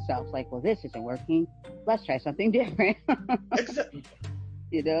repeating itself. It's like, well, this isn't working. Let's try something different. Exactly.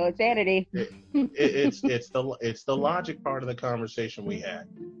 Insanity. It's the logic part of the conversation we had.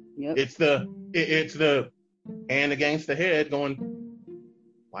 Yep. It's the hand against the head going,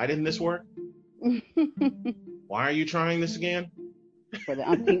 why didn't this work? Why are you trying this again? For the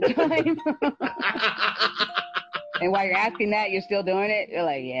umpteenth time. And while you're asking that, you're still doing it. You're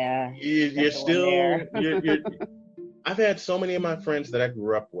like, yeah. You're still. I've had so many of my friends that I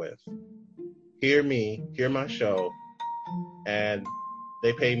grew up with hear my show, and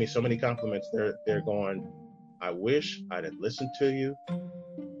they pay me so many compliments. They're going, I wish I'd have listened to you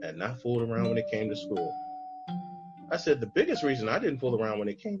and not fooled around when it came to school. I said, the biggest reason I didn't fool around when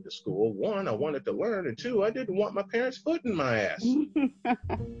it came to school, one, I wanted to learn, and two, I didn't want my parents' foot in my ass.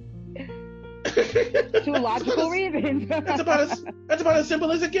 Two logical reasons. That's about as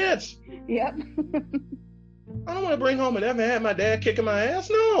simple as it gets. Yep. I don't want to bring home and ever have my dad kicking my ass.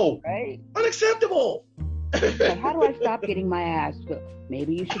 No. Right. Unacceptable. Like, how do I stop getting my ass? Well,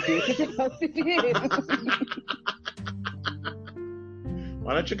 maybe you should do what you're supposed to do.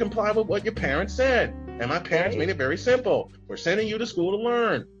 Why don't you comply with what your parents said? And my parents made it very simple. We're sending you to school to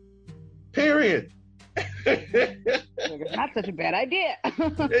learn. Period. It's not such a bad idea.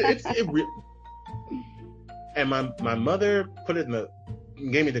 And my mother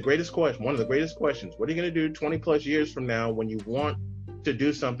gave me the greatest question, one of the greatest questions. What are you going to do 20 plus years from now when you want to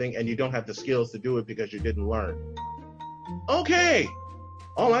do something and you don't have the skills to do it because you didn't learn? Okay.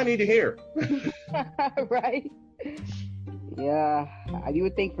 All I need to hear. Right. Yeah. You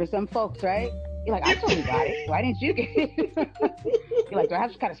would think for some folks, right? You're like, I totally got it. Why didn't you get it? You're like, do I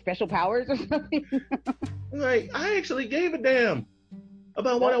have some kind of special powers or something? Like, I actually gave a damn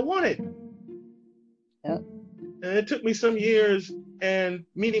about what I wanted. Yep. And it took me some years and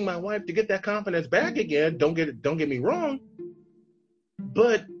meeting my wife to get that confidence back again. Don't get me wrong.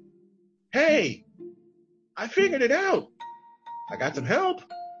 But hey, I figured it out. I got some help.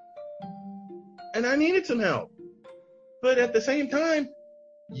 And I needed some help. But at the same time,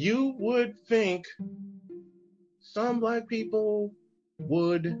 you would think some Black people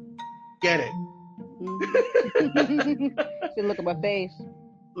would get it. See, look at my face.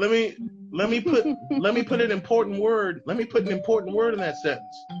 Let me put an important word. Let me put an important word in that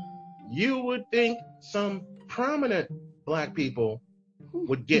sentence. You would think some prominent Black people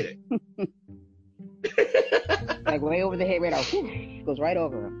would get it. Like way over the head, right out. Goes right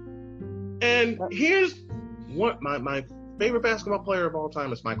over him. And here's what my favorite basketball player of all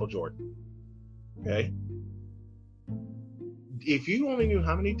time is Michael Jordan. Okay? If you only knew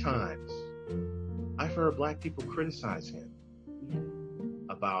how many times I've heard Black people criticize him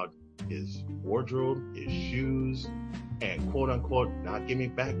about his wardrobe, his shoes, and quote unquote not giving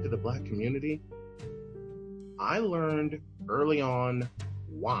back to the Black community, I learned early on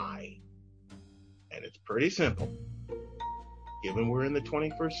why. And it's pretty simple. Given we're in the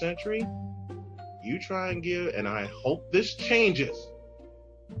 21st century, you try and give, and I hope this changes.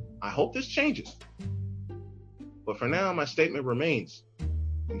 But for now, my statement remains.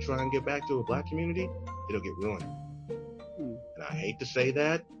 You try and get back to a Black community, it'll get ruined. And I hate to say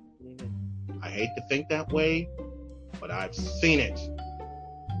that. I hate to think that way, but I've seen it.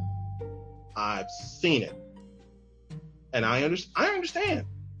 And I understand.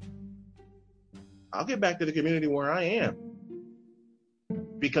 I'll get back to the community where I am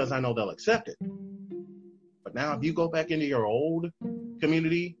because I know they'll accept it. But now if you go back into your old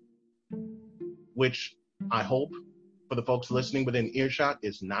community, which I hope for the folks listening within earshot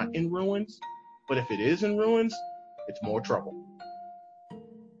is not in ruins, but if it is in ruins, it's more trouble.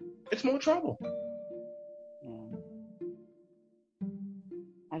 Yeah.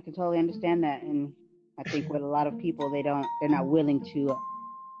 I can totally understand that. And I think with a lot of people, they're not willing to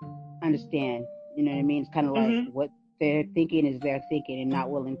understand. You know what I mean? It's kind of like what they're thinking is their thinking and not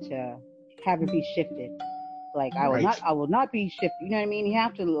willing to have it be shifted. Like I will not be shifted. You know what I mean? You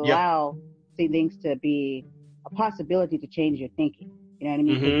have to allow things to be a possibility to change your thinking. You know what I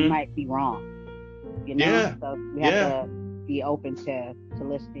mean? Because you might be wrong. You know? Yeah. So we have to be open to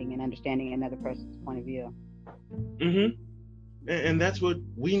listening and understanding another person's point of view. And that's what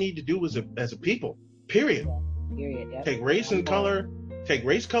we need to do as a people. Period. Yep. Take race,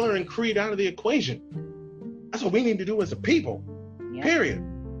 color, and creed out of the equation. That's what we need to do as a people. Yep. Period.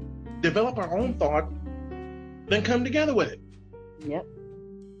 Develop our own thought, then come together with it. Yep.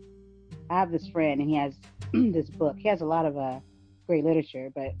 I have this friend, and he has this book. He has a lot of great literature,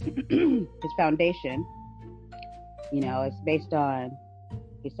 but his foundation, it's based on,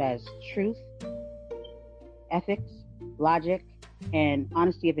 he says, truth, ethics, logic, and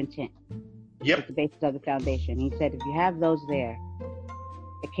honesty of intent. Yep. It's the basis of the foundation. He said if you have those there,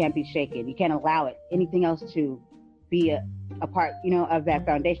 it can't be shaken. You can't allow anything else to be a part, of that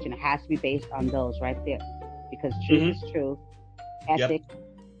foundation. It has to be based on those right there. Because truth is truth, ethics,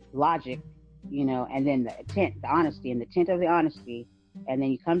 logic, and then the intent, the honesty, and the intent of the honesty. And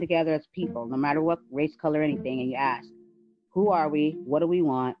then you come together as people, no matter what race, color, anything, and you ask, who are we? What do we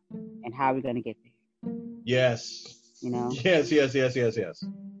want? And how are we going to get there? Yes. Yes.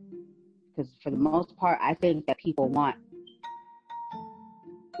 Because for the most part, I think that we want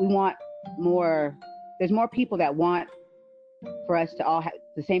more. There's more people that want for us to all have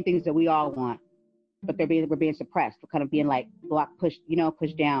the same things that we all want, but we're being suppressed. We're kind of being like pushed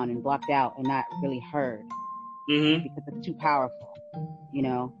down and blocked out and not really heard because it's too powerful,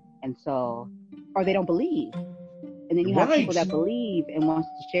 and so, or they don't believe. And then you have people that believe and wants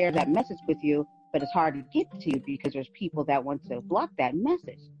to share that message with you, but it's hard to get to you because there's people that want to block that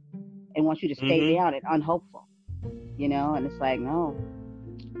message and want you to stay down and unhopeful, and it's like, no,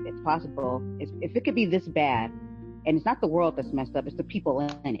 it's possible. If it could be this bad, and it's not the world that's messed up, it's the people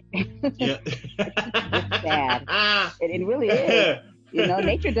in it. It's sad. It really is.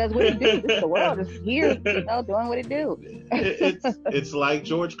 Nature does what it do. The world is here, doing what it do. It's like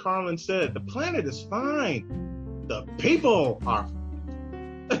George Carlin said, the planet is fine. The people are.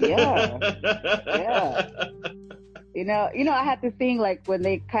 Yeah. I had to think like when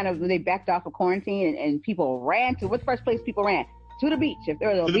they backed off of quarantine and people ran to, what's the first place people ran? To the beach. If there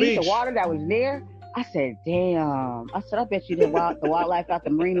was a beach, the water that was there, I said, damn. I said, I bet you the wildlife out, the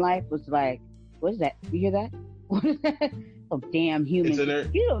marine life was like, what is that? You hear that? What is that? Oh, damn humans. It's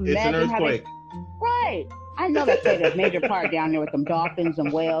an earthquake. Right. I know that played a major part down there with them dolphins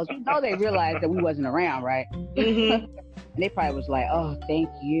and whales. They realized that we wasn't around, right? And they probably was like, oh, thank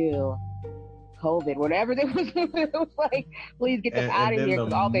you. COVID, whatever. It was like, please get them out of here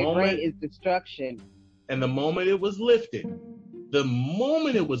because all they bring is destruction. And the moment it was lifted,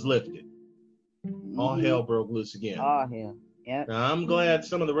 all hell broke loose again. All hell. Yep. Now, I'm glad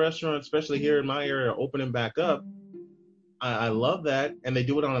some of the restaurants, especially here in my area, are opening back up. I love that. And they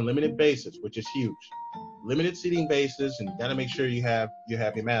do it on a limited basis, which is huge. Limited seating basis, and you got to make sure you have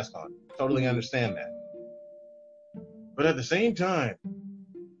your mask on. Totally understand that. But at the same time,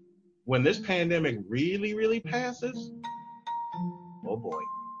 when this pandemic really, really passes, oh boy.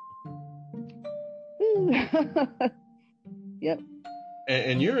 Yep.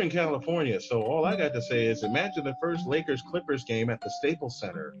 And you're in California, so all I got to say is imagine the first Lakers-Clippers game at the Staples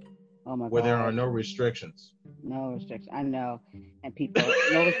Center, where there are no restrictions. No restrictions. I know. And people,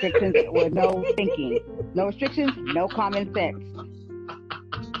 no restrictions with no thinking. No restrictions, no common sense.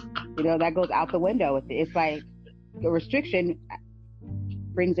 You know, that goes out the window. It's like the restriction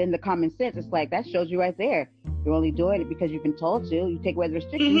brings in the common sense. It's like, that shows you right there. You're only doing it because you've been told to. You take away the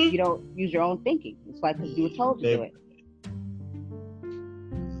restrictions, you don't use your own thinking. It's like you were told to do it.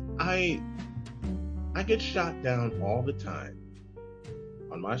 I get shot down all the time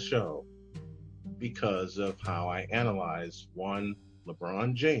on my show because of how I analyze one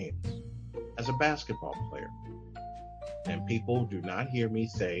LeBron James as a basketball player. And people do not hear me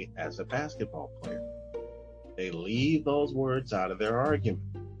say as a basketball player. They leave those words out of their argument.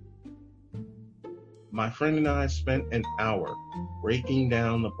 My friend and I spent an hour breaking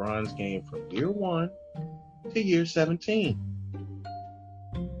down LeBron's game from year 1 to year 17.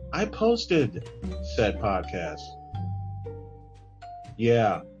 I posted said podcast.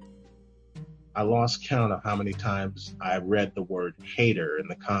 Yeah, I lost count of how many times I read the word hater in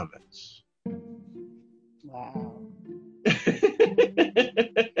the comments. Wow.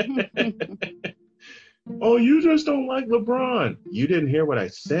 Oh, you just don't like LeBron. You didn't hear what I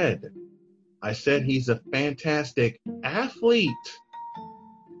said. I said he's a fantastic athlete.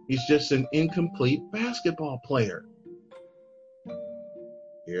 He's just an incomplete basketball player.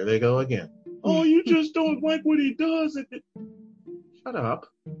 Here they go again. Oh, you just don't like what he does. Shut up.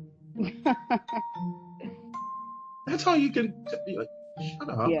 That's all you can shut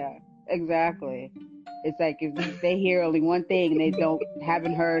up. Yeah, exactly. It's like if they hear only one thing and they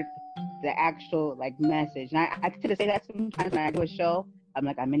haven't heard the actual like message. And I tend to say that sometimes when I do a show. I'm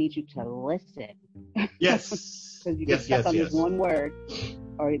like, I'm gonna need you to listen. Yes. Because you get stuck on this one word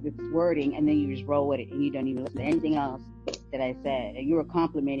or this wording, and then you just roll with it, and you don't even listen to anything else that I said. And you were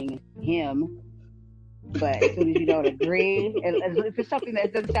complimenting him, but as soon as you don't agree, and if it's something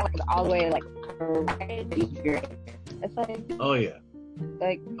that doesn't sound like all the way like correct, it's like, oh yeah,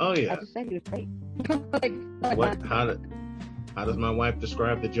 like, oh yeah, I just said he was great. Like, what? How does my wife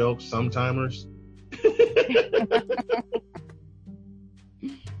describe the joke? Sometimers.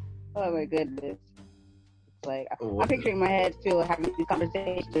 Oh my goodness. It's like, I'm picturing in my head still having these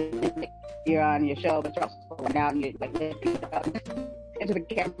conversations. Like, you're on your show, but you're also right now and you're like into the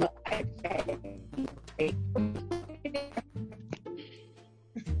camera.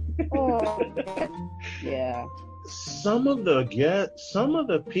 Oh, yeah. Some of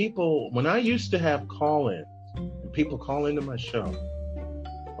the people, when I used to have call-ins, and people call into my show,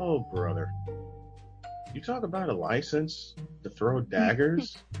 oh brother, you talk about a license to throw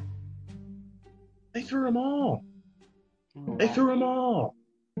daggers? They threw them all. They threw them all.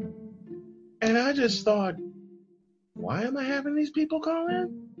 And I just thought, why am I having these people call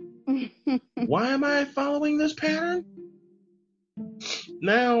in? Why am I following this pattern?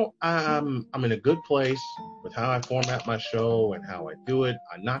 Now I'm in a good place with how I format my show and how I do it.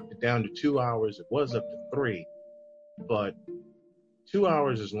 I knocked it down to 2 hours. It was up to 3, but 2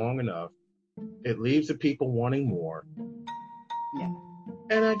 hours is long enough. It leaves the people wanting more. Yeah.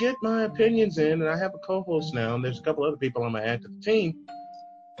 And I get my opinions in, and I have a co-host now, and there's a couple other people I'm gonna add to the team.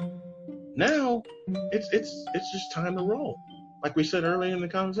 Now, it's just time to roll. Like we said earlier in the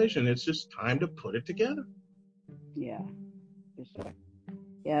conversation, it's just time to put it together. Yeah, for sure.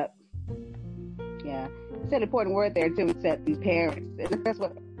 Yep. Yeah. You said an important word there too. It's that these parents, and that's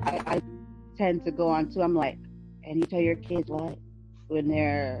what I tend to go on to. I'm like, and you tell your kids what when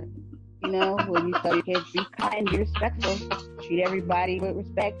they're, when you tell your kids, be kind, be respectful, treat everybody with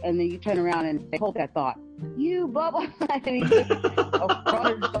respect, and then you turn around and say, hold that thought. You bubble.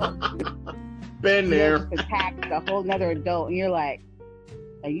 Been there. Attack a whole nother adult, and you're like,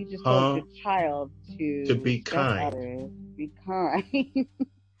 you just told your child to be kind. Others, be kind.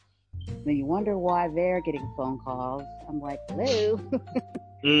 Then you wonder why they're getting phone calls. I'm like, hello.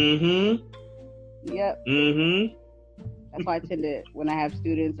 Mm-hmm. Yep. Mm-hmm. That's why I tend to, when I have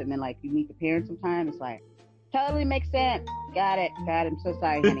students and then like you meet the parents sometimes, it's like, Totally makes sense. Got it. I'm so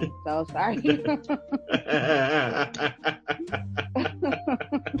sorry, honey. So sorry. Yep.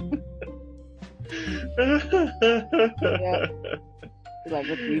 Like,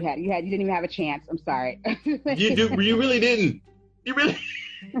 what you had? You didn't even have a chance. I'm sorry. You really didn't. You really.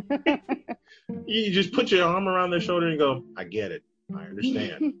 You just put your arm around their shoulder and go, I get it. I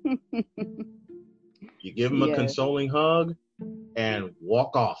understand. You give them a consoling hug and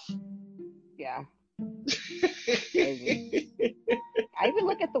walk off. Yeah. I even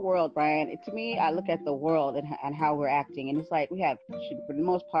look at the world, Brian. To me, I look at the world and how we're acting. And it's like we have, for the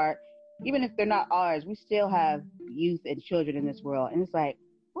most part, even if they're not ours, we still have youth and children in this world. And it's like,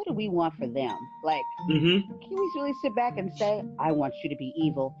 what do we want for them? Like, can we really sit back and say, I want you to be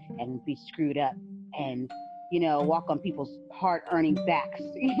evil and be screwed up and, walk on people's hard-earning backs,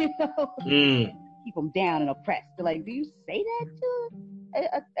 keep them down and oppressed? They're like, do you say that to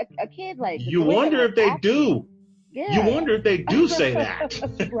a kid? Like, you wonder if they do. Yeah. You wonder if they do say that.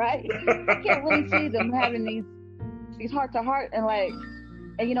 Right. You can't really see them having these heart-to-heart and like,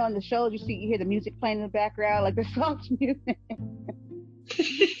 and in the shows you hear the music playing in the background, like the soft music.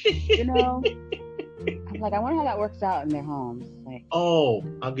 I'm like, I wonder how that works out in their homes. Like, oh,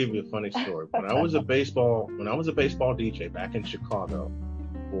 I'll give you a funny story. When I was a baseball DJ back in Chicago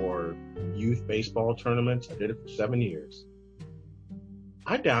for youth baseball tournaments, I did it for 7 years.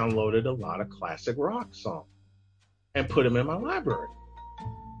 I downloaded a lot of classic rock songs and put them in my library.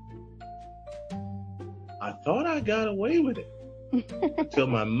 I thought I got away with it until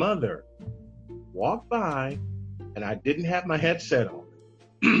my mother walked by and I didn't have my headset on.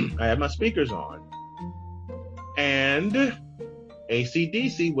 I had my speakers on. And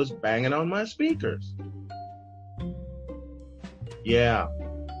AC/DC was banging on my speakers. Yeah.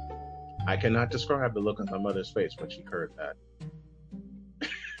 I cannot describe the look on my mother's face when she heard that.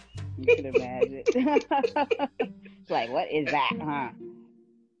 You can imagine. It's like, what is that, huh?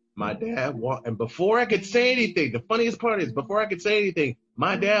 My dad walked, and before I could say anything, the funniest part is, before I could say anything,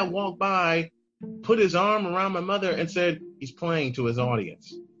 my dad walked by, put his arm around my mother and said, he's playing to his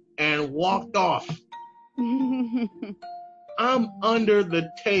audience, and walked off. I'm under the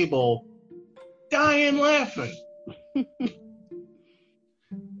table, dying laughing.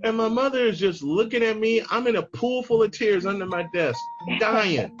 And my mother is just looking at me. I'm in a pool full of tears under my desk,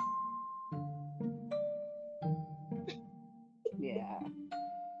 dying. Yeah.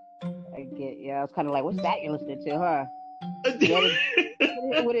 I get, it's kind of like, what's that you're listening to, huh?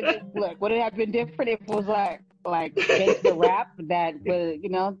 Would it have been different if it was like gangster rap that was,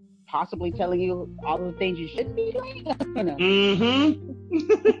 possibly telling you all the things you shouldn't be doing?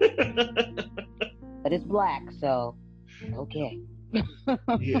 But it's black, so okay.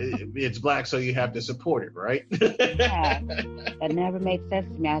 It's black, so you have to support it, right? Yeah, that never made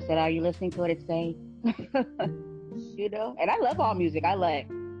sense to me. I said, are you listening to what it's saying? And I love all music. I like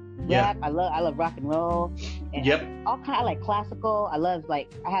rap. I love rock and roll. And all kind. I like classical. I love, I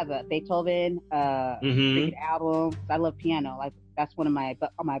have a Beethoven freaking album. I love piano. Like, that's one of my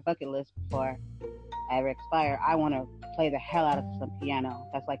on my bucket list before I ever expire. I want to play the hell out of some piano.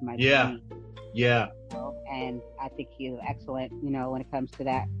 That's like my dream. Yeah. And I think he's excellent, when it comes to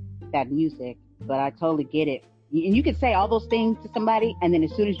that music. But I totally get it. And you can say all those things to somebody, and then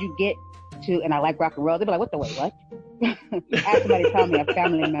as soon as you get to, and I like rock and roll, they'll be like, what? I had somebody tell me, a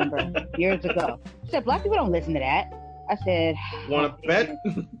family member, years ago. She said, black people don't listen to that. I said, want to bet?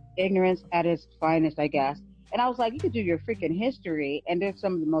 Ignorance at its finest, I guess. And I was like, you could do your freaking history, and there's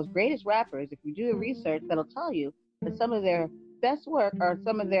some of the most greatest rappers, if you do the research, that'll tell you that some of their best work, or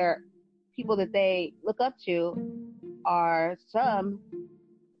some of their people that they look up to, are some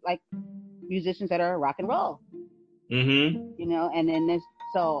musicians that are rock and roll. And then there's,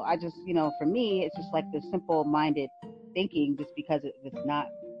 so I just, for me, it's just like this simple-minded thinking, just because it's not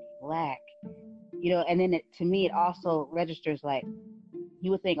black, and then to me, it also registers like, you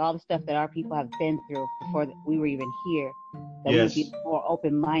would think all the stuff that our people have been through before we were even here, that we would be more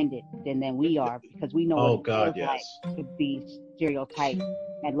open-minded than we are, because we know what it feels like to be stereotyped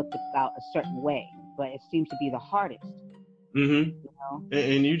and looked about a certain way. But it seems to be the hardest. And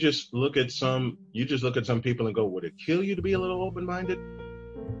you just look at some people and go, would it kill you to be a little open-minded?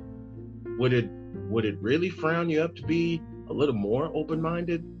 Would it really frown you up to be a little more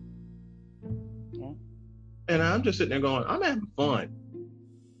open-minded? Yeah. And I'm just sitting there going, I'm having fun.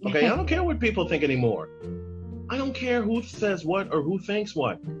 Okay, I don't care what people think anymore. I don't care who says what or who thinks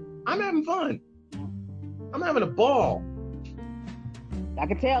what. I'm having fun. I'm having a ball. I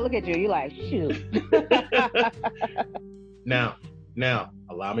can tell. Look at you. You're like, shoot. Now,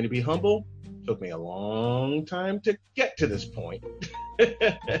 allow me to be humble. Took me a long time to get to this point.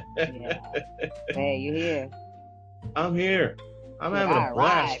 Yeah. Hey, you're here. I'm here. I'm Like, having I a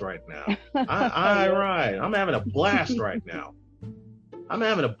blast arrived. right now. I ride. I'm having a blast right now. I'm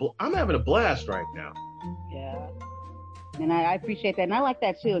having a blast right now. Yeah. And I appreciate that. And I like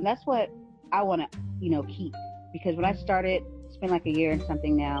that too. And that's what I want to, keep. Because when I started, it's been like a year and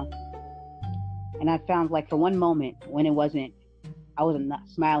something now. And I found like for one moment when I wasn't not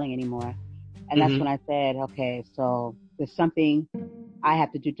smiling anymore. And that's when I said, okay, so there's something I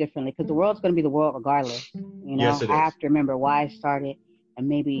have to do differently because the world's going to be the world regardless. Yes, it I is. have to remember why I started and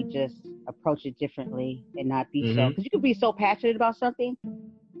maybe just approach it differently and not be so, because you could be so passionate about something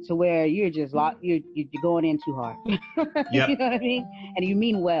to where you're just you're going in too hard. Yep. You know what I mean? And you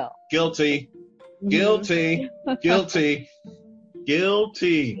mean well. Guilty. Mm-hmm.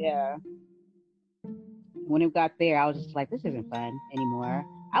 Guilty. Yeah. When it got there, I was just like, this isn't fun anymore.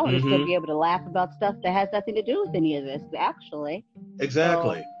 I want to still be able to laugh about stuff that has nothing to do with any of this, actually.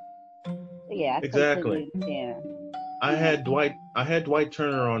 Exactly. So, yeah, exactly. Yeah. I had Dwight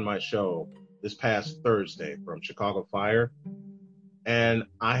Turner on my show this past Thursday from Chicago Fire, and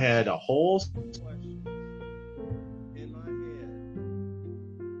I had a whole question in my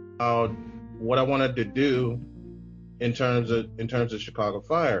head about what I wanted to do in terms of Chicago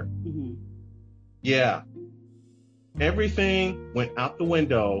Fire. Mm-hmm. Yeah, everything went out the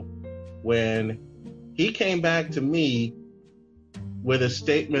window when he came back to me with a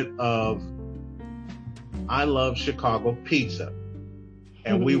statement of, I love Chicago pizza.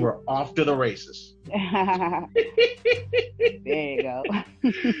 And we were off to the races. There you go.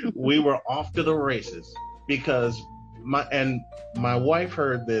 We were off to the races because my wife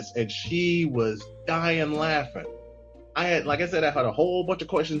heard this and she was dying laughing. I had a whole bunch of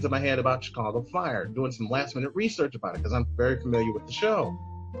questions in my head about Chicago Fire, doing some last minute research about it because I'm very familiar with the show.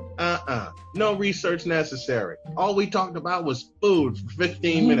 No research necessary. All we talked about was food for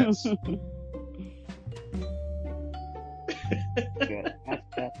 15 minutes. Good. That's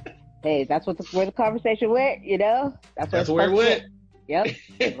good. Hey, that's where the conversation went, That's where it went. Yep.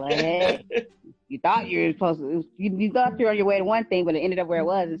 Like, hey, you thought you were supposed to, you thought you were on your way to one thing, but it ended up where it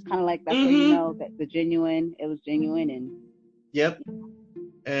was. It's kind of like that's where that it was genuine. And yep.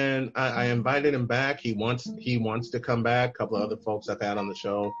 And I invited him back. He wants to come back. A couple of other folks I've had on the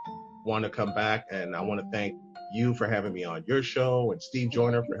show want to come back, and I want to thank you for having me on your show, and Steve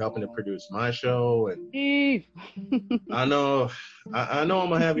Joyner for helping to produce my show. And Steve, I know I'm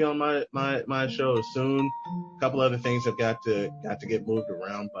gonna have you on my show soon. A couple other things have got to get moved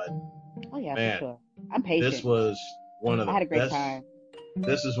around, but man, for sure. I'm patient. This was one of the best. I had a great time.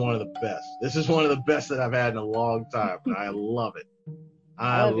 This is one of the best. This is one of the best that I've had in a long time. I love it.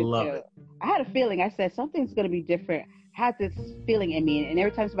 I love it. I had a feeling. I said something's gonna be different. I had this feeling in me, and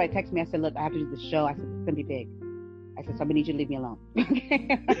every time somebody texts me, I said, "Look, I have to do the show." I said, "It's gonna be big." I said, "Somebody need you to leave me alone." But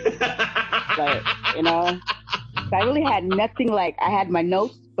so I really had nothing. Like I had my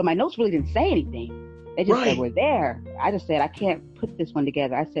notes, but my notes really didn't say anything. They just said we're there. I just said I can't put this one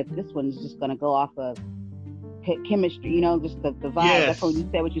together. I said this one is just gonna go off of chemistry, just the vibe. Yes. That's when you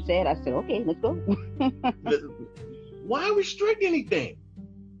said what you said. I said, okay, let's go. Why restrict anything?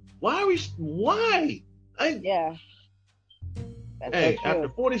 Why? Yeah. That's hey, after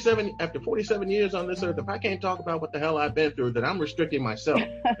 47 years on this earth, if I can't talk about what the hell I've been through, then I'm restricting myself,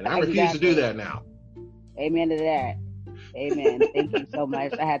 and I refuse to do that now. Amen to that. Amen. Thank you so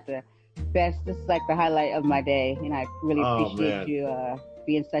much. I had to this is like the highlight of my day, and I really appreciate you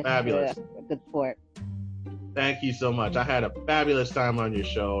being such a good sport. Thank you so much. I had a fabulous time on your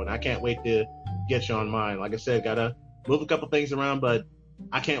show, and I can't wait to get you on mine. Like I said, gotta move a couple things around, but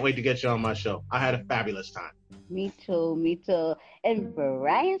I can't wait to get you on my show. I had a fabulous time. Me too. And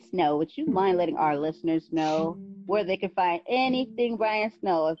Brian Snow, would you mind letting our listeners know where they can find anything Brian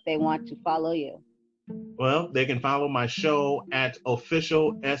Snow if they want to follow you? Well, they can follow my show at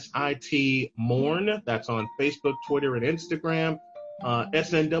official SIT Morn. That's on Facebook, Twitter, and Instagram.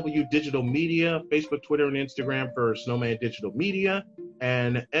 SNW Digital Media, Facebook, Twitter, and Instagram for Snowman Digital Media.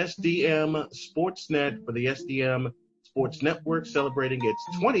 And SDM Sportsnet for the SDM Sports Network, celebrating its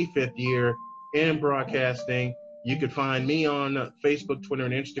 25th year in broadcasting. You can find me on Facebook, Twitter,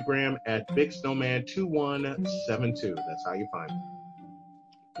 and Instagram at BigSnowman2172. That's how you find me.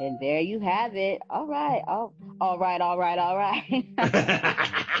 And there you have it. All right. All right.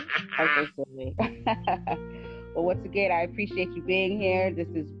 Okay, silly. Well, once again, I appreciate you being here. This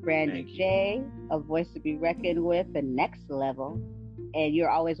is Brandy J, a voice to be reckoned with, the next level. And you're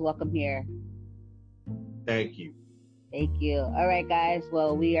always welcome here. Thank you. Thank you. All right, guys.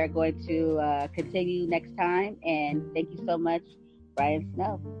 Well, we are going to continue next time. And thank you so much, Brian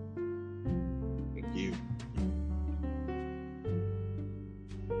Snow.